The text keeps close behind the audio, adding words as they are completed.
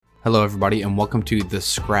Hello, everybody, and welcome to The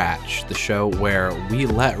Scratch, the show where we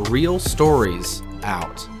let real stories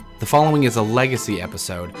out. The following is a legacy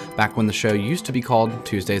episode, back when the show used to be called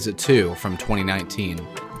Tuesdays at 2 from 2019.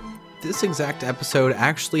 This exact episode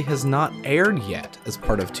actually has not aired yet as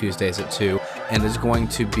part of Tuesdays at 2 and is going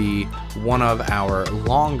to be one of our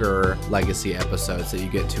longer legacy episodes that you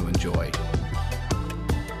get to enjoy.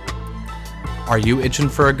 Are you itching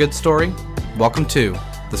for a good story? Welcome to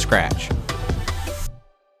The Scratch.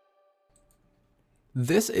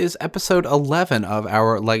 This is episode 11 of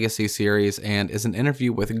our Legacy series and is an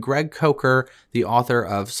interview with Greg Coker, the author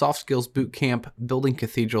of Soft Skills Bootcamp, Building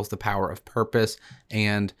Cathedrals, The Power of Purpose,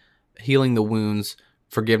 and Healing the Wounds,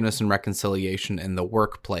 Forgiveness and Reconciliation in the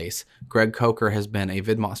Workplace. Greg Coker has been a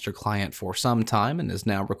VidMonster client for some time and is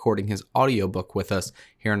now recording his audiobook with us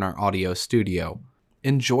here in our audio studio.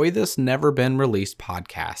 Enjoy this never-been-released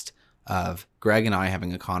podcast of Greg and I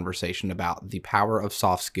having a conversation about the power of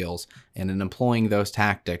soft skills and in employing those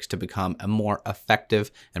tactics to become a more effective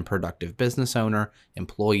and productive business owner,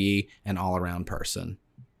 employee, and all-around person.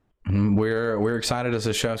 We're excited as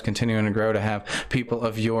the show is continuing to grow to have people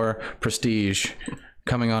of your prestige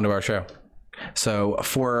coming onto our show. So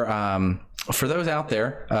for those out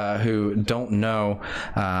there who don't know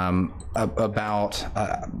about,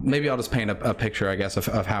 maybe I'll just paint a picture, I guess,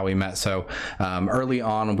 of how we met. So early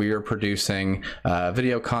on, we were producing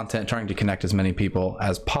video content, trying to connect as many people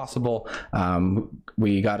as possible.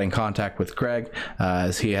 We got in contact with Greg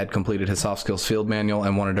as he had completed his soft skills field manual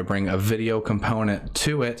and wanted to bring a video component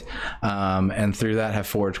to it. And through that have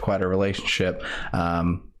forged quite a relationship.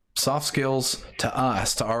 Soft skills to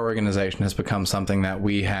us, to our organization, has become something that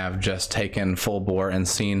we have just taken full bore and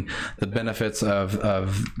seen the benefits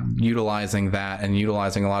of utilizing that and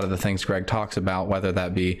utilizing a lot of the things Greg talks about, whether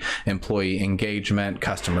that be employee engagement,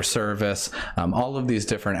 customer service, all of these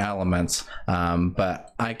different elements.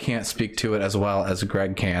 But I can't speak to it as well as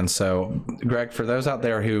Greg can. So Greg, for those out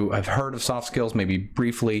there who have heard of soft skills, maybe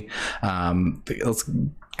briefly, let's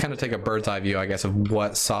kind of take a bird's eye view, I guess, of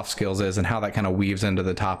what soft skills is and how that kind of weaves into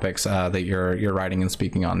the topics that you're writing and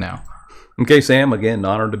speaking on now. Okay, Sam, again,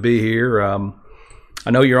 honored to be here. I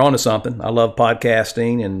know you're onto something. I love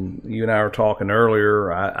podcasting, and you and I were talking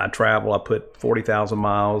earlier. I travel. I put 40,000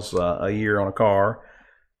 miles a year on a car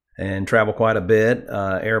and travel quite a bit,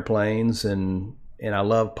 airplanes, and I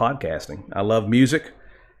love podcasting. I love music.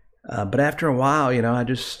 But after a while, I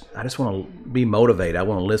just want to be motivated. I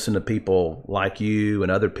want to listen to people like you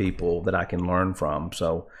and other people that I can learn from.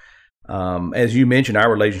 So, as you mentioned,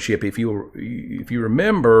 our relationship, if you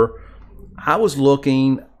remember, I was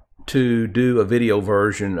looking to do a video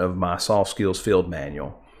version of my soft skills field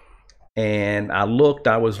manual. And I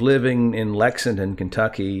was living in Lexington,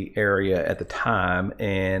 Kentucky area at the time,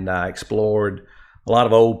 and I explored a lot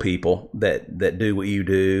of old people that do what you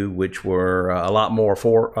do, which were a lot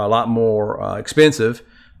more expensive,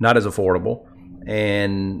 not as affordable,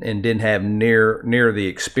 and didn't have near the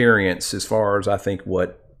experience as far as I think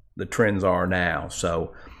what the trends are now.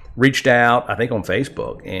 So reached out, I think on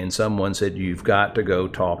Facebook, and someone said, you've got to go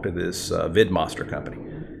talk to this VidMonster company.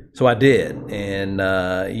 So I did, and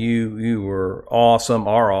you were awesome,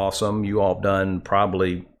 are awesome. You all have done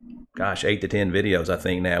probably 8 to 10 videos, I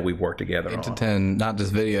think now we've worked together 8 to 10, not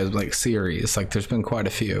just videos, like series. Like there's been quite a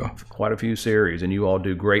few series, and you all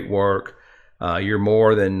do great work. You're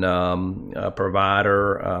more than a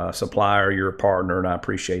provider, supplier, you're a partner, and I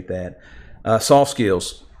appreciate that. Soft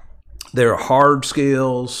skills. There are hard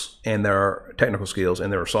skills, and there are technical skills,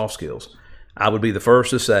 and there are soft skills. I would be the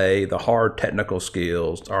first to say the hard technical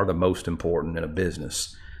skills are the most important in a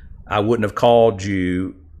business. I wouldn't have called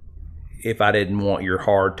you if I didn't want your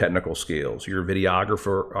hard technical skills, your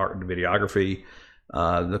videography,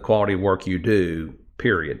 the quality of work you do,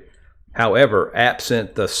 period. However,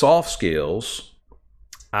 absent the soft skills,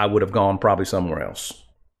 I would have gone probably somewhere else,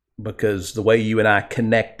 because the way you and I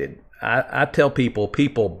connected, I tell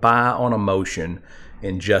people buy on emotion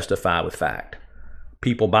and justify with fact.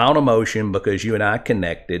 People buy on emotion because you and I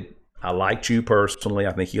connected. I liked you personally.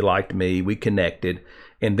 I think you liked me. We connected.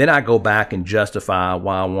 And then I go back and justify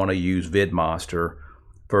why I want to use VidMonster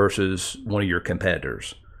versus one of your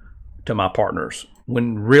competitors to my partners.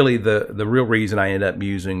 When really the real reason I end up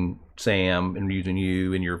using Sam and using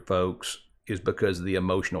you and your folks is because of the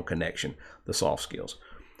emotional connection, the soft skills.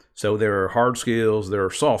 So there are hard skills, there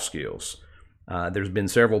are soft skills. There's been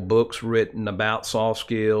several books written about soft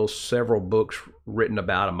skills, several books written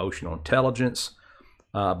about emotional intelligence,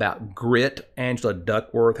 about grit. Angela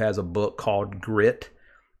Duckworth has a book called Grit.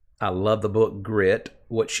 I love the book Grit.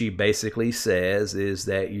 What she basically says is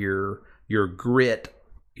that your grit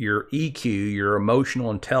your EQ, your emotional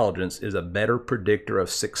intelligence, is a better predictor of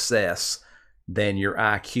success than your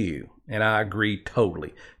IQ. And I agree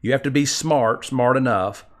totally. You have to be smart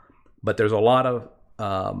enough, but there's a lot of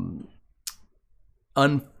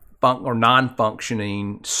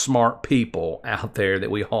non-functioning smart people out there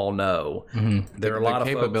that we all know. There are a lot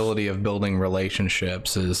the of capability of building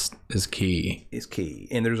relationships is key. Is key,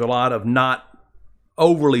 and there's a lot of not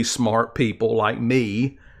overly smart people like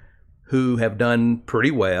me who have done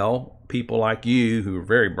pretty well. People like you who are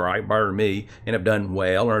very brighter than me and have done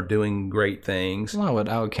well, are doing great things. Well,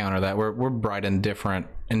 I would counter that. We're bright in different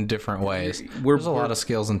ways. There's a lot of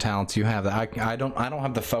skills and talents you have that I don't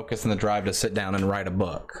have the focus and the drive to sit down and write a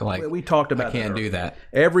book. Like we talked about, I can't do that.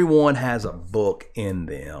 Everyone has a book in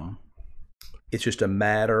them. It's just a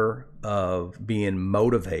matter of being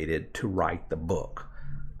motivated to write the book.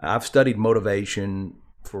 I've studied motivation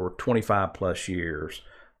for 25 plus years.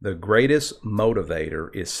 The greatest motivator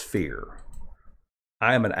is fear.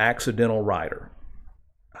 I am an accidental writer.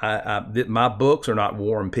 My books are not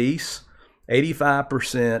War and Peace.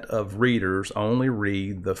 85% of readers only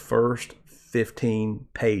read the first 15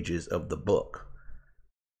 pages of the book.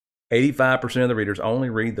 85% of the readers only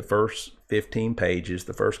read the first 15 pages,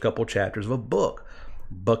 the first couple chapters of a book,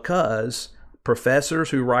 because professors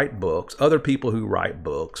who write books, other people who write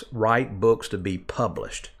books to be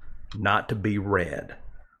published, not to be read.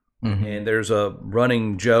 And there's a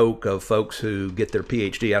running joke of folks who get their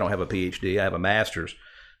PhD. I don't have a PhD. I have a master's.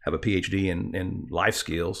 I have a PhD in life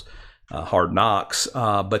skills, hard knocks.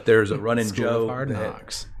 But there's a running joke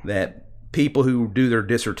that people who do their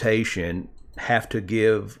dissertation have to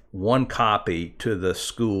give one copy to the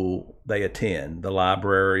school they attend, the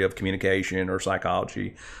Library of Communication or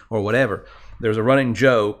Psychology or whatever. There's a running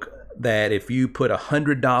joke that if you put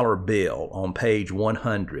 $100 bill on page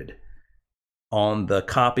 100 on the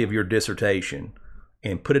copy of your dissertation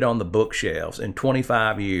and put it on the bookshelves, in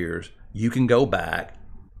 25 years, you can go back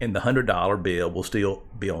and the $100 bill will still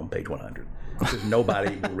be on page 100 because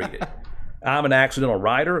nobody will read it. I'm an accidental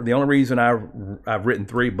writer. The only reason I've written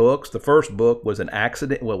 3 books, the first book was an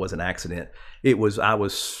accident. Well, it was an accident. I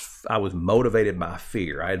was motivated by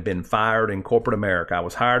fear. I had been fired in corporate America. I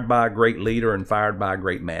was hired by a great leader and fired by a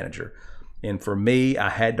great manager. And for me, I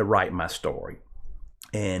had to write my story.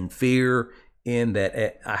 And fear in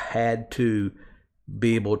that I had to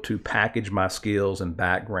be able to package my skills and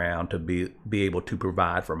background to be able to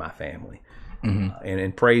provide for my family.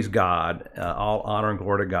 And praise God, all honor and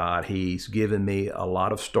glory to God. He's given me a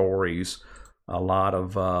lot of stories, a lot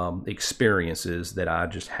of experiences that I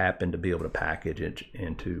just happened to be able to package it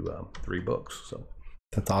into 3 books. So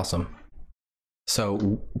that's awesome.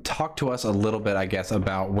 So talk to us a little bit, I guess,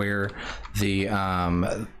 about where the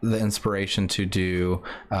inspiration to do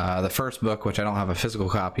the first book, which I don't have a physical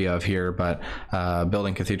copy of here, but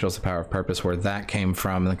Building Cathedrals, The Power of Purpose, where that came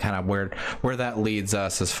from, and kind of where that leads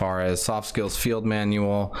us as far as soft skills field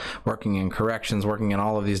manual, working in corrections, working in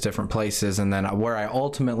all of these different places. And then where I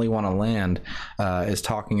ultimately want to land is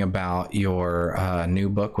talking about your new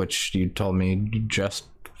book, which you told me you just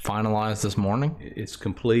finalized this morning. It's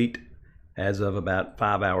complete as of about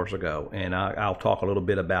 5 hours ago, and I'll talk a little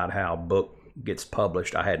bit about how a book gets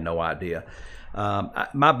published. I had no idea.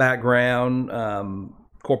 My background,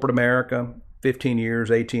 corporate America, 15 years,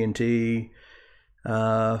 AT&T,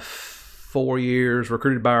 4 years,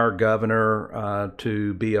 recruited by our governor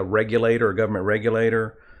to be a regulator, a government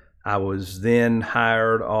regulator. I was then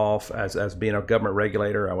hired off as being a government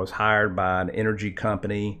regulator. I was hired by an energy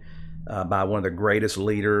company by one of the greatest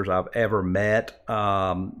leaders I've ever met.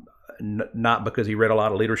 Not because he read a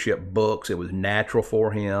lot of leadership books. It was natural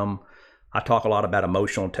for him. I talk a lot about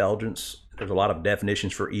emotional intelligence. There's a lot of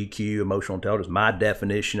definitions for EQ, emotional intelligence. My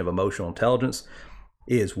definition of emotional intelligence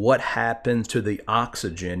is what happens to the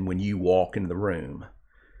oxygen when you walk in the room.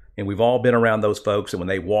 And we've all been around those folks, and when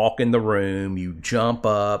they walk in the room, you jump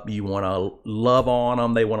up, you want to love on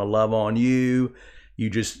them, they want to love on you.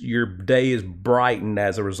 Your day is brightened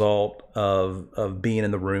as a result of being in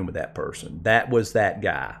the room with that person. That was that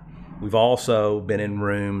guy. We've also been in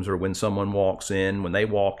rooms or when someone walks in, when they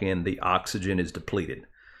walk in, the oxygen is depleted.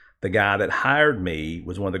 The guy that hired me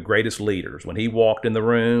was one of the greatest leaders. When he walked in the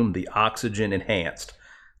room, the oxygen enhanced.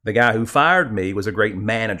 The guy who fired me was a great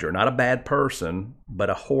manager, not a bad person, but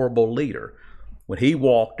a horrible leader. When he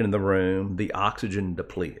walked in the room, the oxygen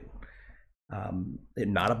depleted.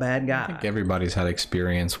 Not a bad guy. I think everybody's had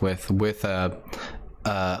experience with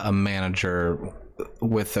a manager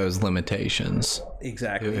with those limitations.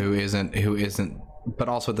 Exactly. Who isn't, but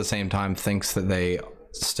also at the same time thinks that they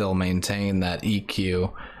still maintain that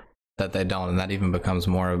EQ that they don't, and that even becomes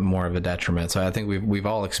more of a detriment. So I think we've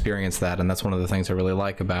all experienced that, and that's one of the things I really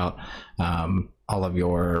like about all of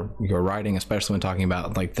your writing, especially when talking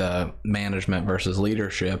about like the management versus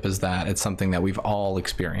leadership, is that it's something that we've all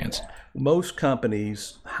experienced. Most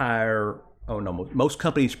companies most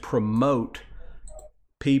companies promote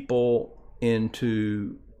people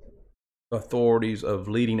into authorities of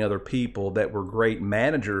leading other people that were great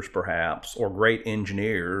managers perhaps, or great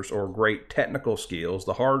engineers, or great technical skills,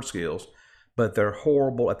 the hard skills, but they're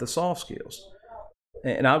horrible at the soft skills.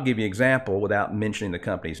 And I'll give you an example without mentioning the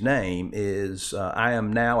company's name. Is I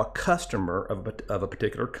am now a customer of a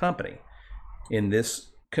particular company in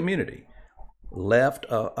this community. Left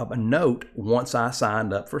a note once I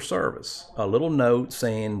signed up for service, a little note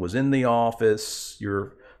saying, was in the office,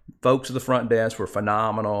 your folks at the front desk were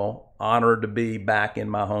phenomenal, honored to be back in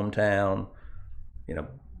my hometown,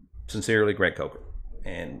 sincerely, Greg Coker.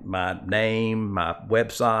 And my name, my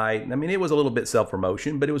website, I mean, it was a little bit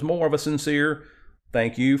self-promotion, but it was more of a sincere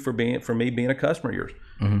thank you for me being a customer of yours.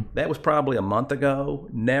 Mm-hmm. That was probably a month ago.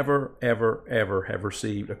 Never, ever, ever have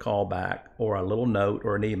received a call back or a little note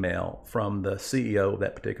or an email from the CEO of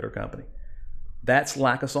that particular company. That's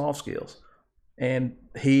lack of soft skills. And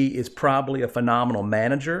he is probably a phenomenal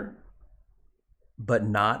manager, but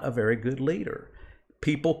not a very good leader.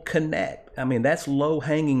 People connect. I mean, that's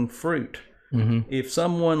low-hanging fruit. Mm-hmm. If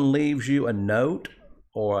someone leaves you a note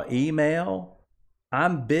or an email,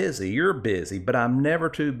 I'm busy, you're busy, but I'm never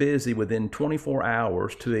too busy within 24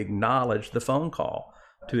 hours to acknowledge the phone call,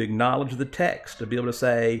 to acknowledge the text, to be able to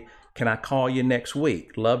say, can I call you next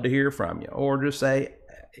week? Love to hear from you. Or just say,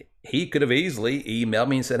 he could have easily emailed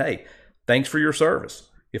me and said, hey, thanks for your service.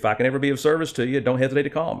 If I can ever be of service to you, don't hesitate to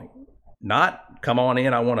call me. Not, come on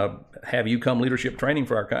in, I want to have you come leadership training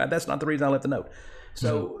for our company. That's not the reason I left the note.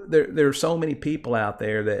 So there are so many people out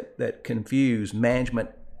there that confuse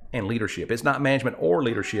management and leadership. It's not management or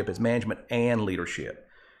leadership, it's management and leadership.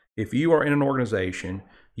 If you are in an organization,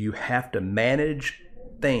 you have to manage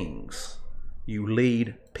things. You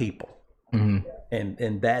lead people. Mm-hmm.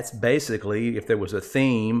 And that's basically, if there was a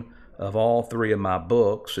theme of all three of my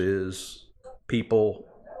books, is people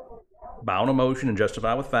buy on emotion and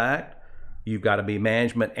justify with fact. You've got to be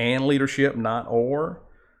management and leadership, not or.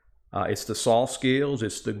 It's the soft skills,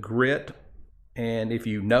 it's the grit. And if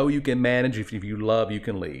you know you can manage, if you love, you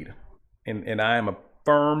can lead. And I am a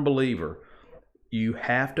firm believer, you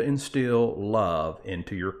have to instill love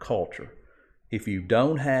into your culture. If you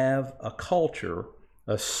don't have a culture,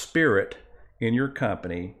 a spirit in your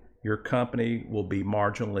company will be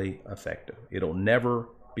marginally effective. It'll never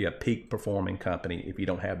be a peak performing company if you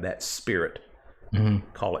don't have that spirit. Mm-hmm.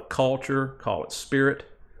 Call it culture, call it spirit,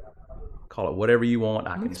 call it whatever you want.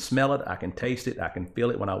 I can smell it, I can taste it, I can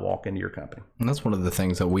feel it when I walk into your company. And that's one of the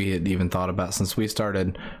things that we had even thought about since we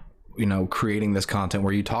started, creating this content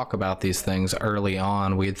where you talk about these things early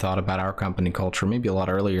on. We had thought about our company culture maybe a lot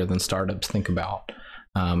earlier than startups think about.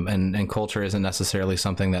 And culture isn't necessarily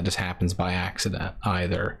something that just happens by accident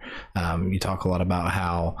either. You talk a lot about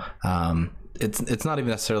how it's not even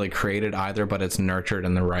necessarily created either, but it's nurtured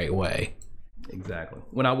in the right way. Exactly.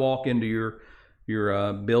 When I walk into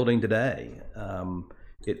your building today,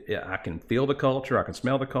 I can feel the culture, I can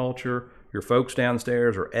smell the culture. Your folks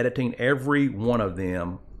downstairs are editing. Every one of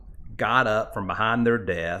them got up from behind their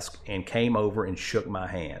desk and came over and shook my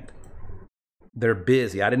hand. They're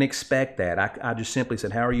busy. I didn't expect that. I just simply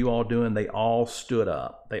said, how are you all doing? They all stood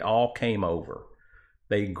up. They all came over.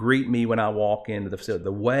 They greet me when I walk into the facility.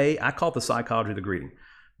 The way, I call it the psychology of the greeting.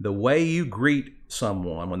 The way you greet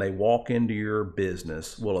someone when they walk into your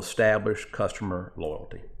business will establish customer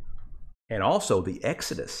loyalty. And also the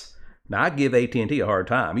exodus. Now, I give AT&T a hard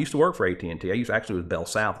time. I used to work for AT&T. I used to actually with Bell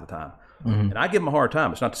South at the time. Mm-hmm. And I give them a hard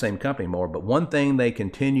time. It's not the same company anymore. But one thing they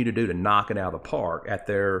continue to do to knock it out of the park, at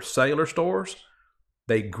their cellular stores,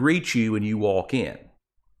 they greet you when you walk in.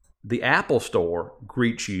 The Apple store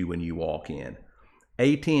greets you when you walk in.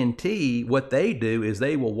 AT&T, what they do is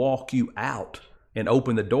they will walk you out and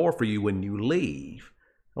open the door for you when you leave.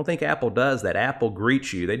 I don't think Apple does that. Apple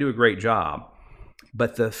greets you. They do a great job.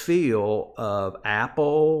 But the feel of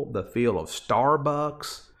Apple, the feel of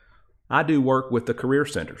Starbucks, I do work with the career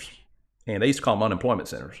centers, and they used to call them unemployment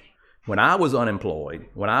centers. When I was unemployed,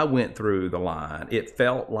 when I went through the line, it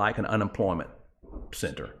felt like an unemployment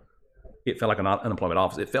center. It felt like an unemployment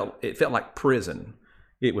office. It felt like prison.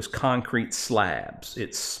 It was concrete slabs.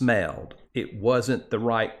 It smelled. It wasn't the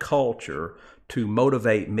right culture to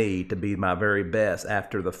motivate me to be my very best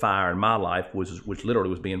after the fire in my life, which literally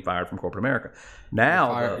was being fired from corporate America.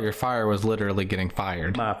 Now your fire was literally getting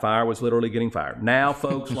fired. My fire was literally getting fired. Now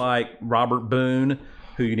folks like Robert Boone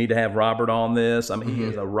who you need to have Robert on this. I mean, he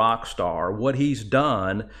is a rock star. What he's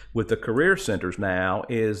done with the career centers now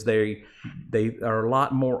is they are a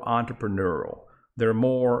lot more entrepreneurial. They're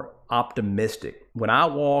more optimistic. When I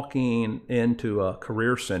walk into a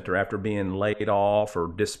career center after being laid off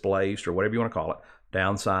or displaced or whatever you want to call it,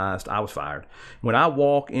 downsized, I was fired. When I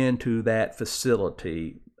walk into that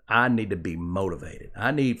facility, I need to be motivated.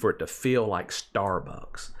 I need for it to feel like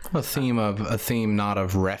Starbucks. A theme not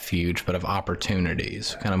of refuge, but of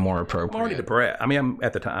opportunities, kind of more appropriate. I'm already depressed. I mean, I'm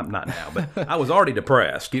at the time, not now, but I was already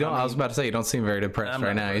depressed. I was about to say, you don't seem very depressed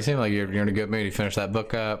right now. You seem like you're in a good mood. You finished that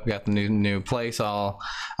book up, got the new place all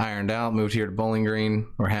ironed out, moved here to Bowling Green.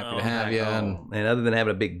 We're happy to have you. And other than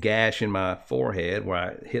having a big gash in my forehead where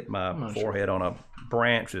I hit my forehead on a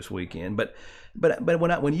branch this weekend, but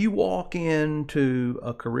when you walk into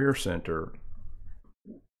a career center,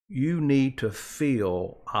 you need to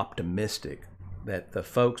feel optimistic that the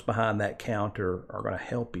folks behind that counter are going to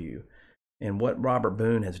help you. And what Robert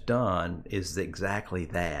Boone has done is exactly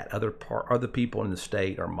that. Other people in the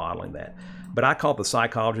state are modeling that. But I call it the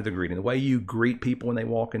psychology of the greeting. The way you greet people when they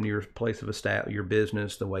walk into your place of your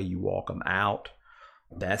business, the way you walk them out,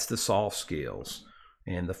 that's the soft skills.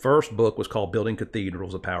 And the first book was called Building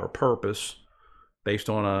Cathedrals, The Power of Purpose, based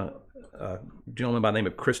on a gentleman by the name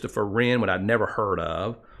of Christopher Wren, what I'd never heard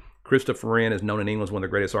of. Christopher Wren is known in England as one of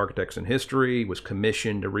the greatest architects in history. He was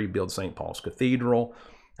commissioned to rebuild St. Paul's Cathedral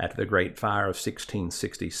after the Great Fire of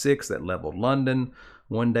 1666 that leveled London.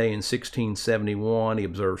 One day in 1671, he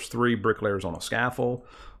observes 3 bricklayers on a scaffold.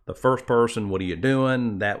 The first person, what are you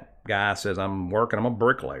doing? That guy says, I'm working, I'm a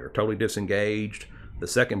bricklayer, totally disengaged. The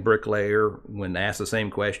second bricklayer, when asked the same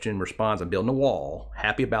question, responds, I'm building a wall.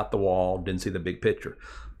 Happy about the wall, didn't see the big picture.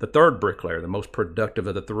 The third bricklayer, the most productive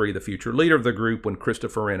of the 3, the future leader of the group, when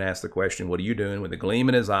Christopher Wren asked the question, what are you doing? With a gleam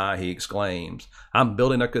in his eye, he exclaims, I'm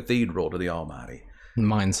building a cathedral to the Almighty.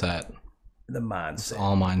 Mindset. The mindset. It's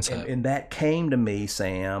all mindset. And that came to me,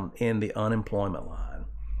 Sam, in the unemployment line.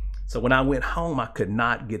 So when I went home, I could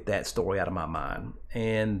not get that story out of my mind.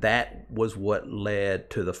 And that was what led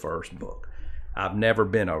to the first book. I've never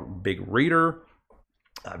been a big reader.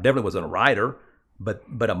 I definitely wasn't a writer,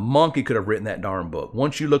 but a monkey could have written that darn book.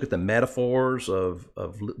 Once you look at the metaphors of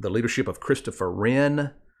the leadership of Christopher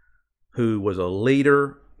Wren, who was a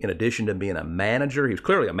leader in addition to being a manager. He was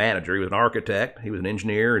clearly a manager. He was an architect. He was an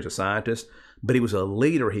engineer. He was a scientist. But he was a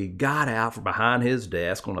leader. He got out from behind his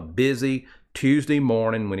desk on a busy Tuesday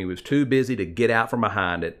morning when he was too busy to get out from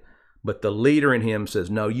behind it. But the leader in him says,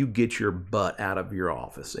 no, you get your butt out of your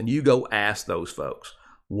office and you go ask those folks,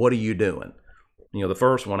 what are you doing? You know, the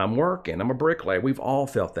first one, I'm working, I'm a bricklayer. We've all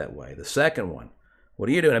felt that way. The second one, what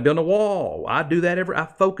are you doing? I'm building a wall. I do that I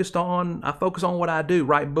focus on what I do,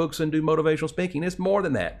 write books and do motivational speaking. It's more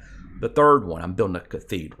than that. The third one, I'm building a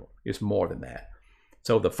cathedral. It's more than that.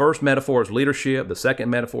 So the first metaphor is leadership. The second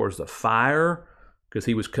metaphor is the fire, because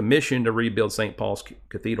he was commissioned to rebuild St. Paul's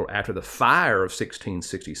Cathedral after the fire of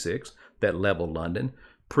 1666 that leveled London.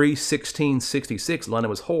 Pre-1666, London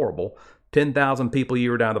was horrible. 10,000 people a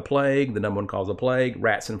year died of the plague, the number one cause of the plague,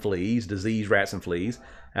 rats and fleas, disease, rats and fleas.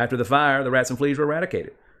 After the fire, the rats and fleas were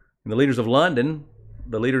eradicated. And the leaders of London,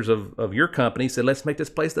 the leaders of your company said, let's make this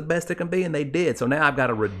place the best it can be, and they did. So now I've got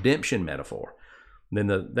a redemption metaphor. And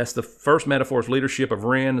then that's the first metaphor is leadership of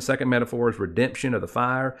Wren. The second metaphor is redemption of the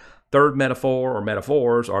fire. Third metaphor or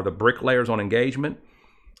metaphors are the bricklayers on engagement.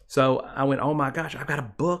 So I went, oh my gosh, I've got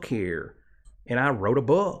a book here. And I wrote a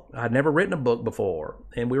book. I'd never written a book before.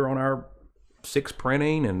 And we were on our 6th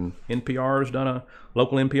printing, and NPR's done a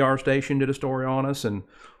local NPR station did a story on us. And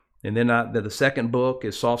then the second book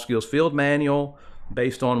is Soft Skills Field Manual,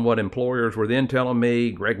 based on what employers were then telling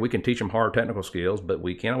me, Greg, we can teach them hard technical skills, but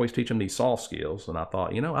we can't always teach them these soft skills. And I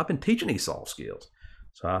thought, I've been teaching these soft skills.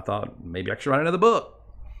 So I thought maybe I should write another book.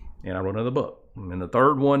 And I wrote another book. And the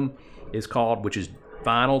third one is called, which is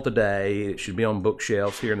final today, it should be on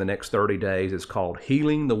bookshelves here in the next 30 days. It's called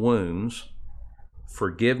Healing the Wounds,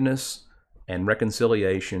 Forgiveness and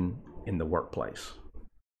Reconciliation in the Workplace.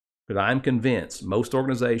 Because I'm convinced most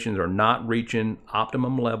organizations are not reaching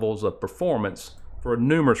optimum levels of performance for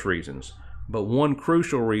numerous reasons. But one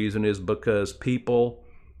crucial reason is because people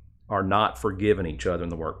are not forgiving each other in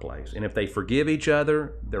the workplace. And if they forgive each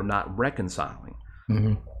other, they're not reconciling.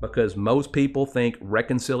 Mm-hmm. Because most people think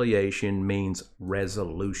reconciliation means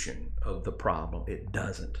resolution of the problem. It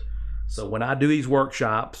doesn't. So when I do these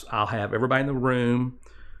workshops, I'll have everybody in the room.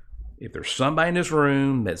 If there's somebody in this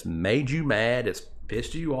room that's made you mad, that's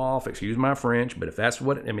pissed you off, excuse my French, but if that's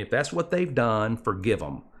what they've done, forgive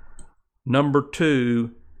them. Number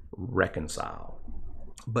 2, reconcile.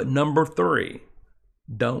 But number 3,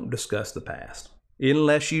 don't discuss the past.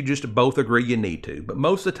 unless you just both agree you need to. But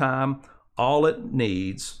most of the time, all it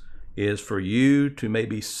needs is for you to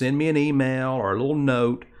maybe send me an email or a little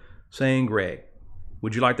note saying, Greg,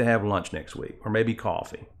 would you like to have lunch next week? Or maybe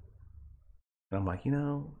coffee. And I'm like,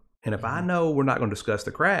 and if I know we're not going to discuss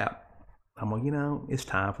the crap, I'm like, it's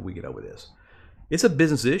time for we get over this. It's a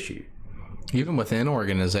business issue. Even within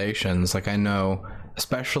organizations, like I know,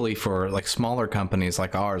 especially for like smaller companies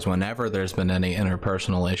like ours, whenever there's been any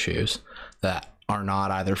interpersonal issues that are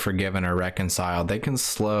not either forgiven or reconciled, they can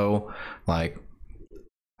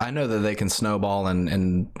I know that they can snowball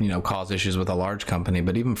and cause issues with a large company,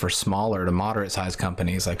 but even for smaller to moderate sized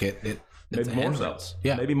companies, like it's maybe more so.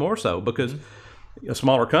 Yeah, maybe more so, because a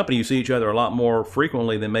smaller company, you see each other a lot more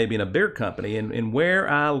frequently than maybe in a bigger company. And where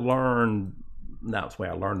I learned, not the way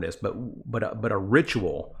I learned this, but a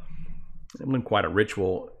ritual. It wasn't quite a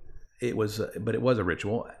ritual. It was a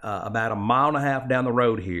ritual. About a mile and a half down the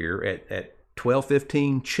road here at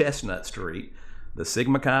 1215 Chestnut Street, the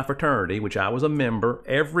Sigma Chi fraternity, which I was a member,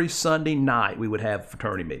 every Sunday night we would have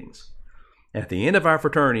fraternity meetings. And at the end of our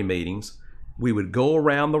fraternity meetings, we would go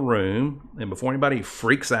around the room, and before anybody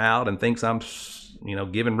freaks out and thinks I'm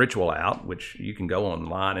giving ritual out, which you can go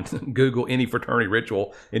online and Google any fraternity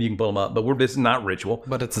ritual and you can pull them up. But this is not ritual.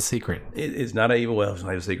 But it's a secret. It's not it's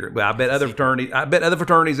not a secret. But I bet other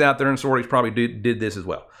fraternities out there and sororities probably did this as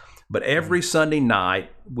well. But every Sunday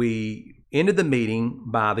night we ended the meeting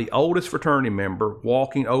by the oldest fraternity member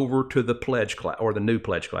walking over to the pledge class, or the new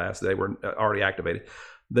pledge class. They were already activated.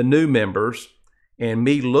 The new members, and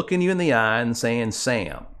me looking you in the eye and saying,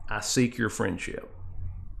 Sam, I seek your friendship.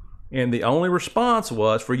 And the only response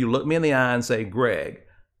was for you to look me in the eye and say, Greg,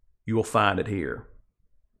 you will find it here.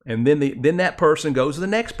 And then that person goes to the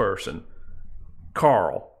next person.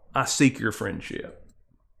 Carl, I seek your friendship.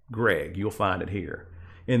 Greg, you'll find it here.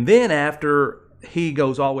 And then after he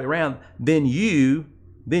goes all the way around, then you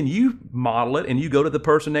model it and you go to the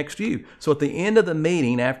person next to you. So at the end of the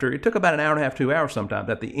meeting, after it took about an hour and a half, 2 hours sometimes,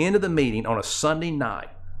 at the end of the meeting on a Sunday night,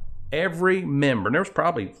 every member, and there was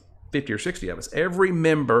probably 50 or 60 of us, every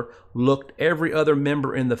member looked every other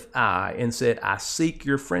member in the eye and said, I seek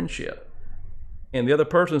your friendship. And the other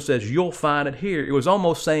person says, you'll find it here. It was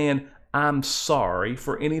almost saying, I'm sorry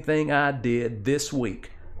for anything I did this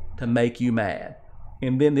week to make you mad.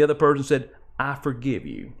 And then the other person said, I forgive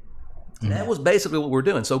you. That was basically what we're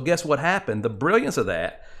doing. So guess what happened? The brilliance of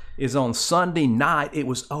that is on Sunday night, it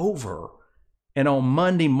was over. And on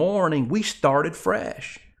Monday morning, we started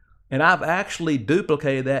fresh. And I've actually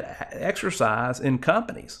duplicated that exercise in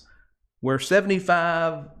companies where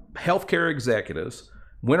 75 healthcare executives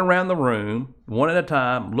went around the room, one at a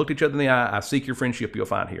time, looked each other in the eye. I seek your friendship, you'll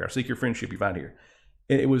find here. I seek your friendship, you find here.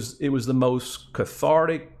 And it was the most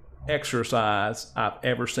cathartic exercise I've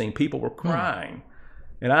ever seen. People were crying.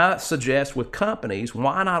 And I suggest with companies,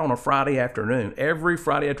 why not on a Friday afternoon, every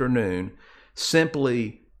Friday afternoon,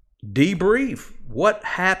 simply debrief. What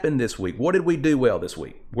happened this week? What did we do well this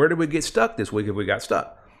week? Where did we get stuck this week if we got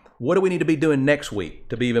stuck? What do we need to be doing next week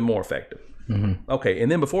to be even more effective? Mm-hmm. Okay,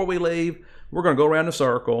 and then before we leave, we're going to go around the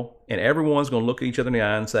circle, and everyone's going to look at each other in the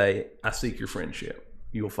eye and say, I seek your friendship.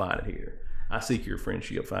 You'll find it here. I seek your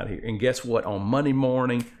friendship. You'll find it here. And guess what? On Monday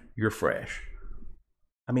morning, you're fresh.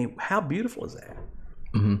 I mean, how beautiful is that?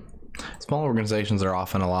 Mm-hmm. Small organizations are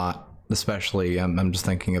often a lot, especially, I'm just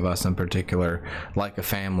thinking of us in particular, like a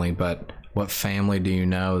family, but what family do you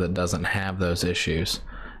know that doesn't have those issues?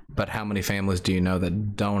 But how many families do you know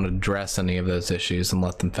that don't address any of those issues and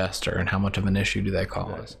let them fester? And how much of an issue do they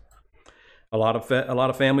cause? A lot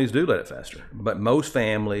of families do let it fester, but most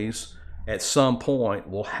families at some point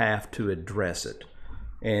will have to address it.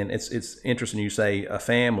 And it's interesting you say a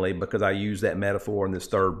family, because I use that metaphor in this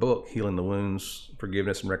third book, Healing the Wounds,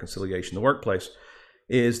 Forgiveness and Reconciliation in the Workplace,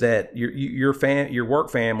 is that your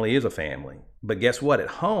work family is a family. But guess what? At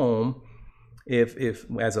home, if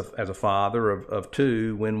as a father of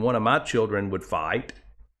two, when one of my children would fight,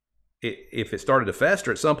 if it started to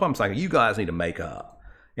fester at some point, I'm saying, you guys need to make up.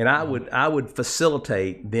 And I would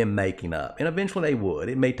facilitate them making up. And eventually they would.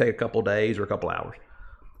 It may take a couple of days or a couple hours.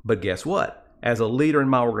 But guess what? As a leader in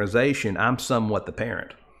my organization, I'm somewhat the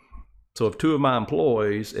parent. So if two of my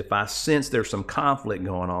employees, if I sense there's some conflict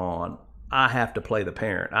going on, I have to play the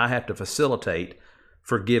parent. I have to facilitate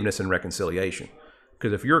forgiveness and reconciliation.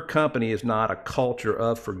 Because if your company is not a culture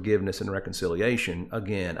of forgiveness and reconciliation,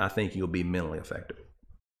 again, I think you'll be mentally effective.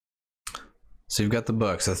 So you've got the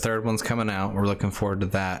books. The third one's coming out. We're looking forward to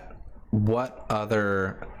that. What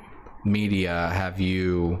other media have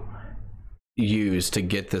you use to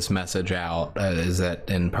get this message out? Is that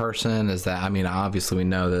in person? Is that, I mean, obviously we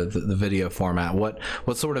know the video format.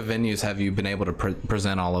 What sort of venues have you been able to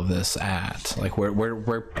present all of this at? Like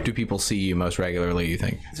where do people see you most regularly, you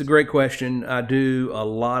think? It's a great question. I do a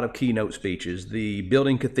lot of keynote speeches. The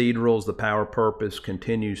Building Cathedrals, the Power of Purpose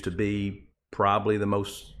continues to be probably the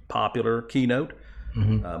most popular keynote.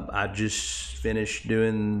 I just finished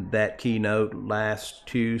doing that keynote last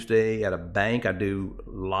Tuesday at a bank. I do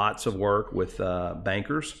lots of work with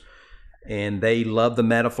bankers, and they love the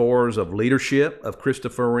metaphors of leadership, of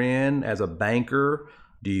Christopher Wren as a banker.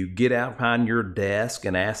 Do you get out behind your desk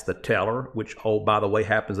and ask the teller, which, oh, by the way,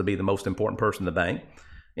 happens to be the most important person in the bank,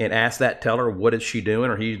 and ask that teller, what is she doing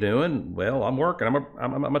or he's doing? Well, I'm working.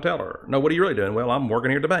 I'm a teller. No, what are you really doing? Well, I'm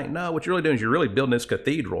working here at the bank. No, what you're really doing is you're really building this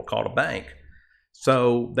cathedral called a bank.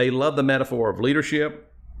 So they love the metaphor of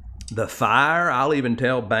leadership, the fire. I'll even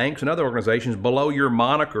tell banks and other organizations, below your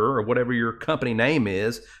moniker or whatever your company name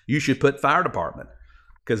is, you should put fire department,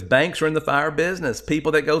 because banks are in the fire business.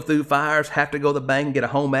 People that go through fires have to go to the bank and get a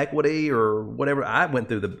home equity or whatever. I had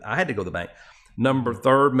to go to the bank.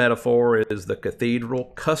 Third metaphor is the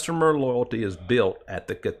cathedral. Customer loyalty is built at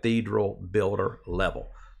the cathedral builder level.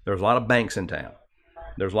 There's a lot of banks in town.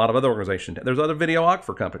 There's a lot of other organizations. There's other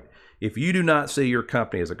videographer companies. If you do not see your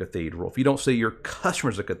company as a cathedral, if you don't see your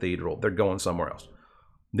customers as a cathedral, they're going somewhere else.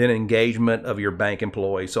 Then engagement of your bank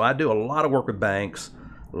employees. So I do a lot of work with banks,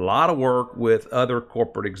 a lot of work with other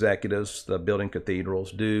corporate executives, the Building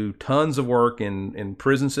Cathedrals, do tons of work in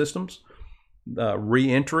prison systems.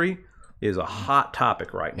 Re-entry is a hot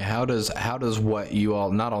topic right now. How does what you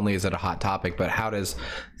all, not only is it a hot topic, but how does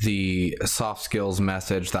the soft skills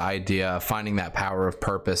message, the idea of finding that power of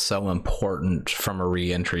purpose, so important from a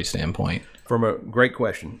re-entry standpoint? Great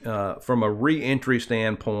question. From a re-entry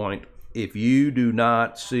standpoint, if you do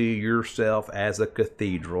not see yourself as a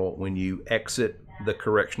cathedral when you exit the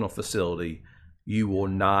correctional facility, you will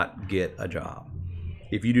not get a job.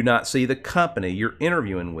 If you do not see the company you're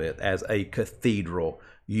interviewing with as a cathedral,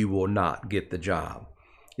 you will not get the job.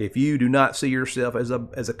 If you do not see yourself as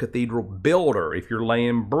a cathedral builder, if you're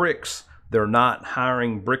laying bricks, they're not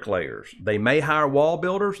hiring bricklayers. They may hire wall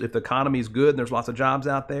builders if the economy is good and there's lots of jobs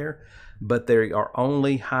out there, but they are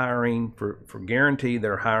only hiring, for guarantee,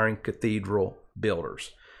 they're hiring cathedral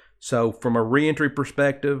builders. So from a reentry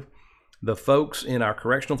perspective, the folks in our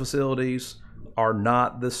correctional facilities are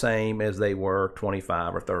not the same as they were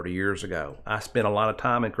 25 or 30 years ago. I spent a lot of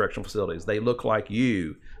time in correctional facilities. They look like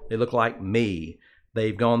you. They look like me.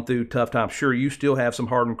 They've gone through tough times. Sure, you still have some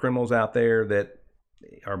hardened criminals out there that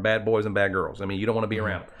are bad boys and bad girls. I mean, you don't want to be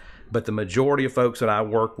around. But the majority of folks that I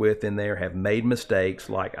work with in there have made mistakes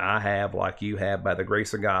like I have, like you have, by the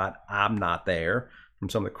grace of God. I'm not there from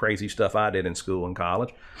some of the crazy stuff I did in school and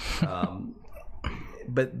college.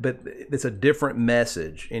 But it's a different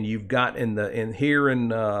message, and you've got here in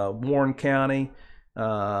Warren County,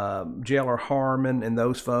 Jailer Harmon and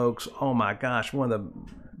those folks. Oh my gosh, one of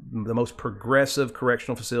the most progressive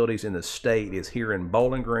correctional facilities in the state is here in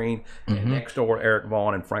Bowling Green, and next door Eric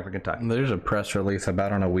Vaughn in Franklin, Kentucky. There's a press release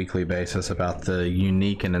about on a weekly basis about the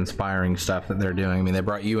unique and inspiring stuff that they're doing. I mean, they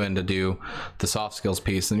brought you in to do the soft skills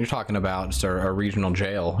piece, and you're talking about just a regional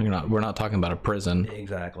jail. We're not talking about a prison.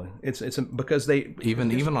 Exactly. It's because they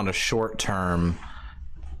even on a short term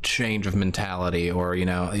change of mentality, or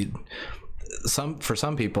for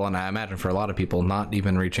some people, and I imagine for a lot of people, not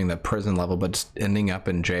even reaching the prison level, but just ending up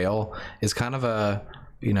in jail is kind of a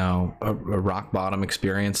rock bottom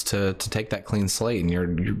experience to take that clean slate.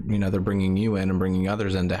 And they're bringing you in and bringing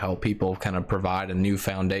others in to help people kind of provide a new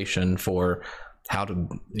foundation for how to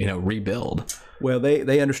rebuild. Well,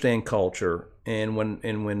 they understand culture, and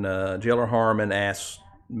when Jailer Harmon asked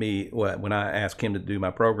me, when I asked him to do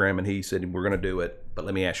my program, and he said, we're going to do it, but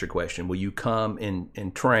let me ask you a question. Will you come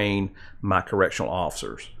and train my correctional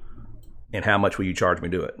officers? And how much will you charge me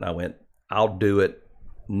to do it? And I went, I'll do it.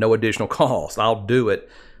 No additional cost. I'll do it,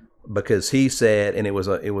 because he said, and it was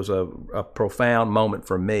a profound moment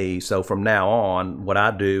for me. So from now on, what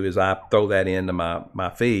I do is I throw that into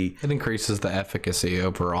my fee. It increases the efficacy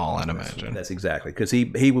overall, I'd imagine. That's exactly, because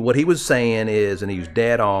he what he was saying is, and he was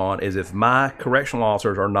dead on, is if my correctional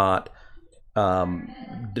officers are not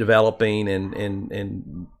developing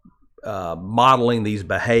and modeling these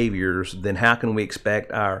behaviors, then how can we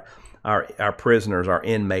expect our prisoners, our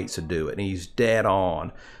inmates, to do it? And he's dead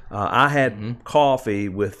on. I had coffee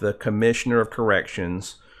with the commissioner of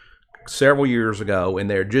corrections several years ago, and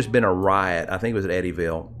there had just been a riot. I think it was at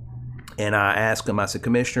Eddyville. And I asked him, I said,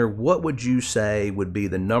 Commissioner, what would you say would be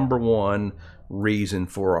the number one reason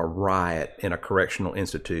for a riot in a correctional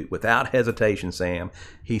institute? Without hesitation, Sam,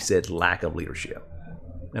 he said lack of leadership.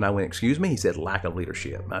 And I went, excuse me? He said, lack of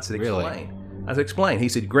leadership. I said, Really? explain. I said, explain. He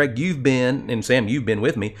said, Greg, you've been, and Sam, you've been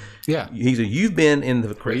with me. Yeah. He said, you've been in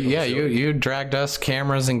the correctional Yeah, facility. you dragged us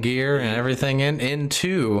cameras and gear and everything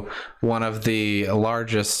into one of the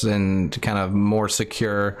largest and kind of more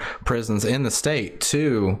secure prisons in the state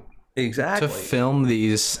to Exactly. film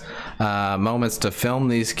these moments, to film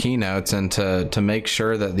these keynotes, and to make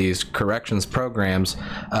sure that these corrections programs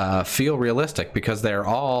feel realistic, because they're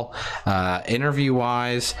all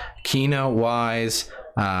interview-wise, keynote-wise,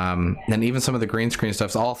 and even some of the green screen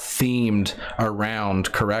stuff's all themed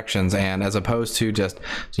around corrections, and as opposed to just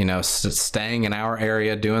staying in our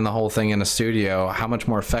area doing the whole thing in a studio, how much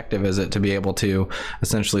more effective is it to be able to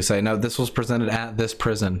essentially say, no, this was presented at this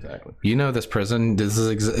prison. Exactly. This prison, this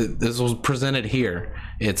was presented here.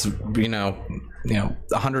 It's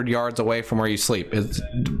 100 yards away from where you sleep.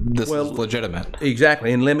 This is legitimate.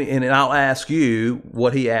 Exactly. And I'll ask you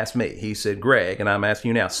what he asked me. He said, Greg, and I'm asking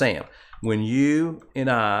you now, Sam, when you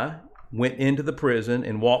and I went into the prison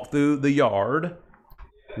and walked through the yard,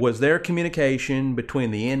 was there communication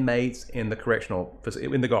between the inmates and the correctional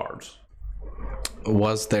in the guards?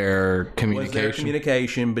 Was there communication? Was there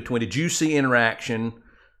communication between? Did you see interaction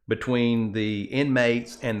between the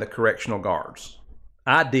inmates and the correctional guards?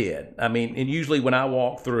 I did. I mean, and usually when I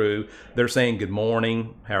walk through, they're saying, good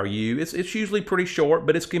morning, how are you? It's usually pretty short,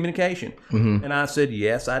 but it's communication. Mm-hmm. And I said,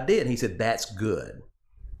 yes, I did. And he said, that's good.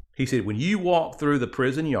 He said, when you walk through the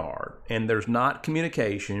prison yard and there's not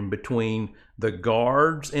communication between the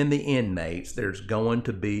guards and the inmates, there's going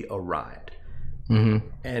to be a riot. Mm-hmm.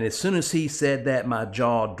 And as soon as he said that, my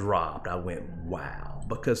jaw dropped. I went, wow.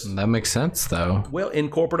 Because that makes sense, though. Well, in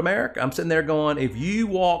corporate America, I'm sitting there going, if you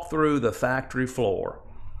walk through the factory floor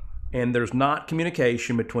and there's not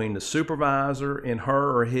communication between the supervisor and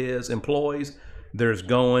her or his employees, there's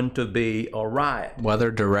going to be a riot.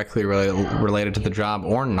 Whether directly related to the job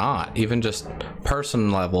or not, even just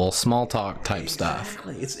person level, small talk type stuff.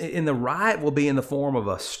 Exactly. And the riot will be in the form of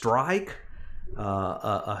a strike,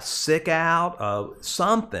 a sick out,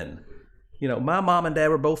 something. My mom and dad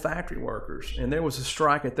were both factory workers, and there was a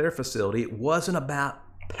strike at their facility. It wasn't about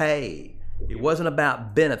pay. It wasn't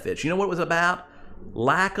about benefits. You know what it was about?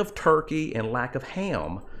 Lack of turkey and lack of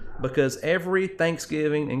ham, because every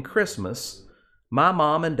Thanksgiving and Christmas, my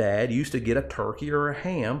mom and dad used to get a turkey or a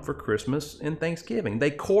ham for Christmas and Thanksgiving.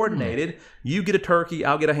 They coordinated. You get a turkey,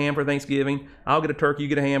 I'll get a ham for Thanksgiving. I'll get a turkey, you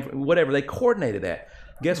get a ham, whatever. They coordinated that.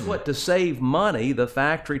 Guess what? To save money, the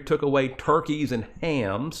factory took away turkeys and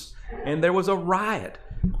hams, and there was a riot.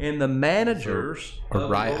 And the managers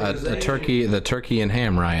the turkey and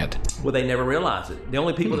ham riot. Well, they never realized it. The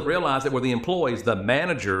only people that realized it were the employees. The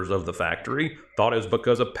managers of the factory thought it was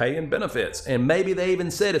because of pay and benefits, and maybe they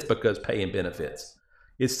even said it's because pay and benefits.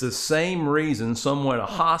 It's the same reason someone at a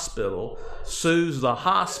hospital sues the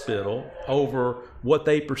hospital over what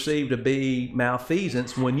they perceive to be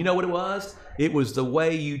malfeasance, when you know what it was? It was the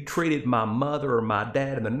way you treated my mother or my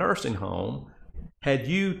dad in the nursing home. Had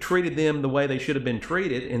you treated them the way they should have been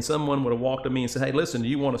treated, and someone would have walked to me and said, hey, listen, do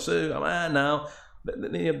you want to sue? No,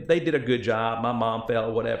 they did a good job. My mom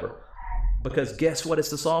fell, whatever. Because guess what?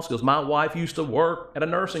 It's the soft skills. My wife used to work at a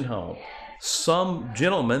nursing home. Some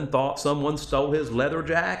gentleman thought someone stole his leather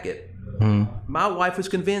jacket. My wife was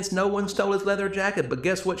convinced no one stole his leather jacket, but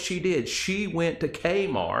guess what she did? She went to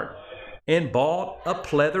Kmart and bought a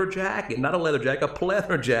pleather jacket. Not a leather jacket, a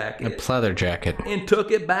pleather jacket. A pleather jacket. And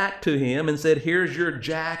took it back to him and said, here's your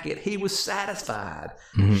jacket. He was satisfied.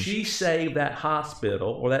 Mm-hmm. She saved that hospital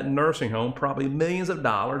or that nursing home probably millions of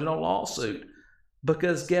dollars in a lawsuit.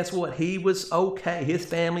 Because guess what? He was okay. His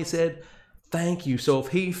family said, thank you. So if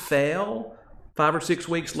he fell 5 or 6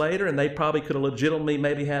 weeks later, and they probably could have legitimately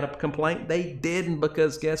maybe had a complaint, they didn't,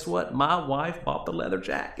 because guess what? My wife bought the leather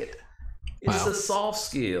jacket. It's the soft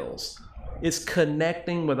skills. It's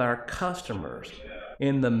connecting with our customers.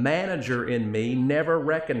 And the manager in me never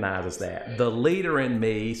recognizes that. The leader in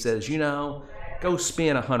me says, go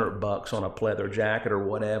spend $100 on a pleather jacket or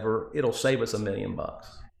whatever. It'll save us $1 million.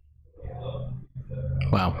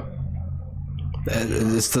 Wow.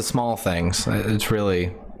 It's the small things. It's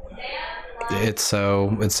really, it's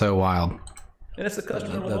so wild. And it's the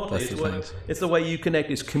customer loyalty. It's the way you connect.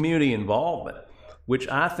 It's community involvement, which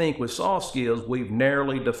I think with soft skills, we've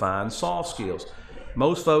narrowly defined soft skills.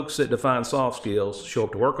 Most folks that define soft skills show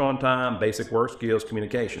up to work on time, basic work skills,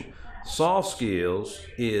 communication. Soft skills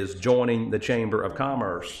is joining the Chamber of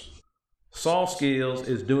Commerce. Soft skills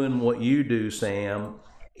is doing what you do, Sam,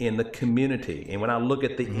 in the community. And when I look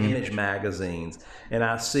at the image magazines and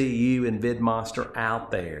I see you and VidMonster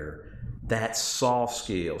out there, that's soft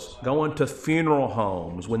skills. Going to funeral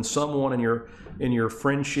homes when someone in your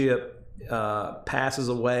friendship passes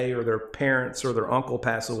away, or their parents or their uncle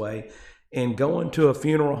pass away, and going to a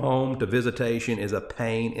funeral home to visitation is a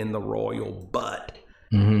pain in the royal butt.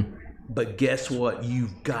 Mm-hmm. But guess what?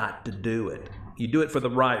 You've got to do it. You do it for the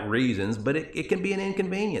right reasons, but it can be an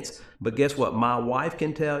inconvenience. But guess what? My wife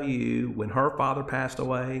can tell you when her father passed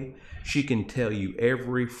away, she can tell you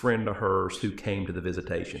every friend of hers who came to the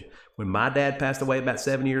visitation. When my dad passed away about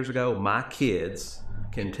 7 years ago, my kids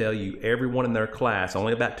can tell you everyone in their class,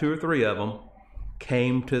 only about 2 or 3 of them,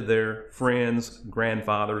 came to their friend's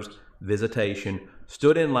grandfather's visitation,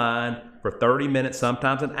 stood in line for 30 minutes,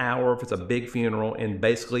 sometimes an hour if it's a big funeral, and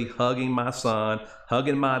basically hugging my son,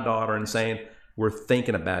 hugging my daughter, and saying, we're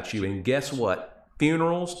thinking about you. And guess what?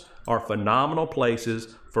 Funerals are phenomenal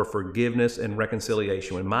places for forgiveness and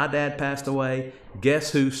reconciliation. When my dad passed away,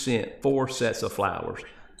 guess who sent 4 sets of flowers?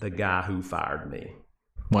 The guy who fired me.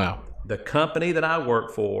 Wow. The company that I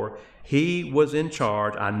work for, he was in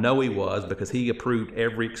charge. I know he was because he approved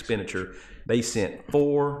every expenditure. They sent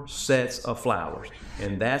 4 sets of flowers.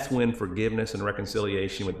 And that's when forgiveness and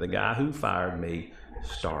reconciliation with the guy who fired me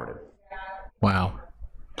started. Wow.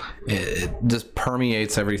 It just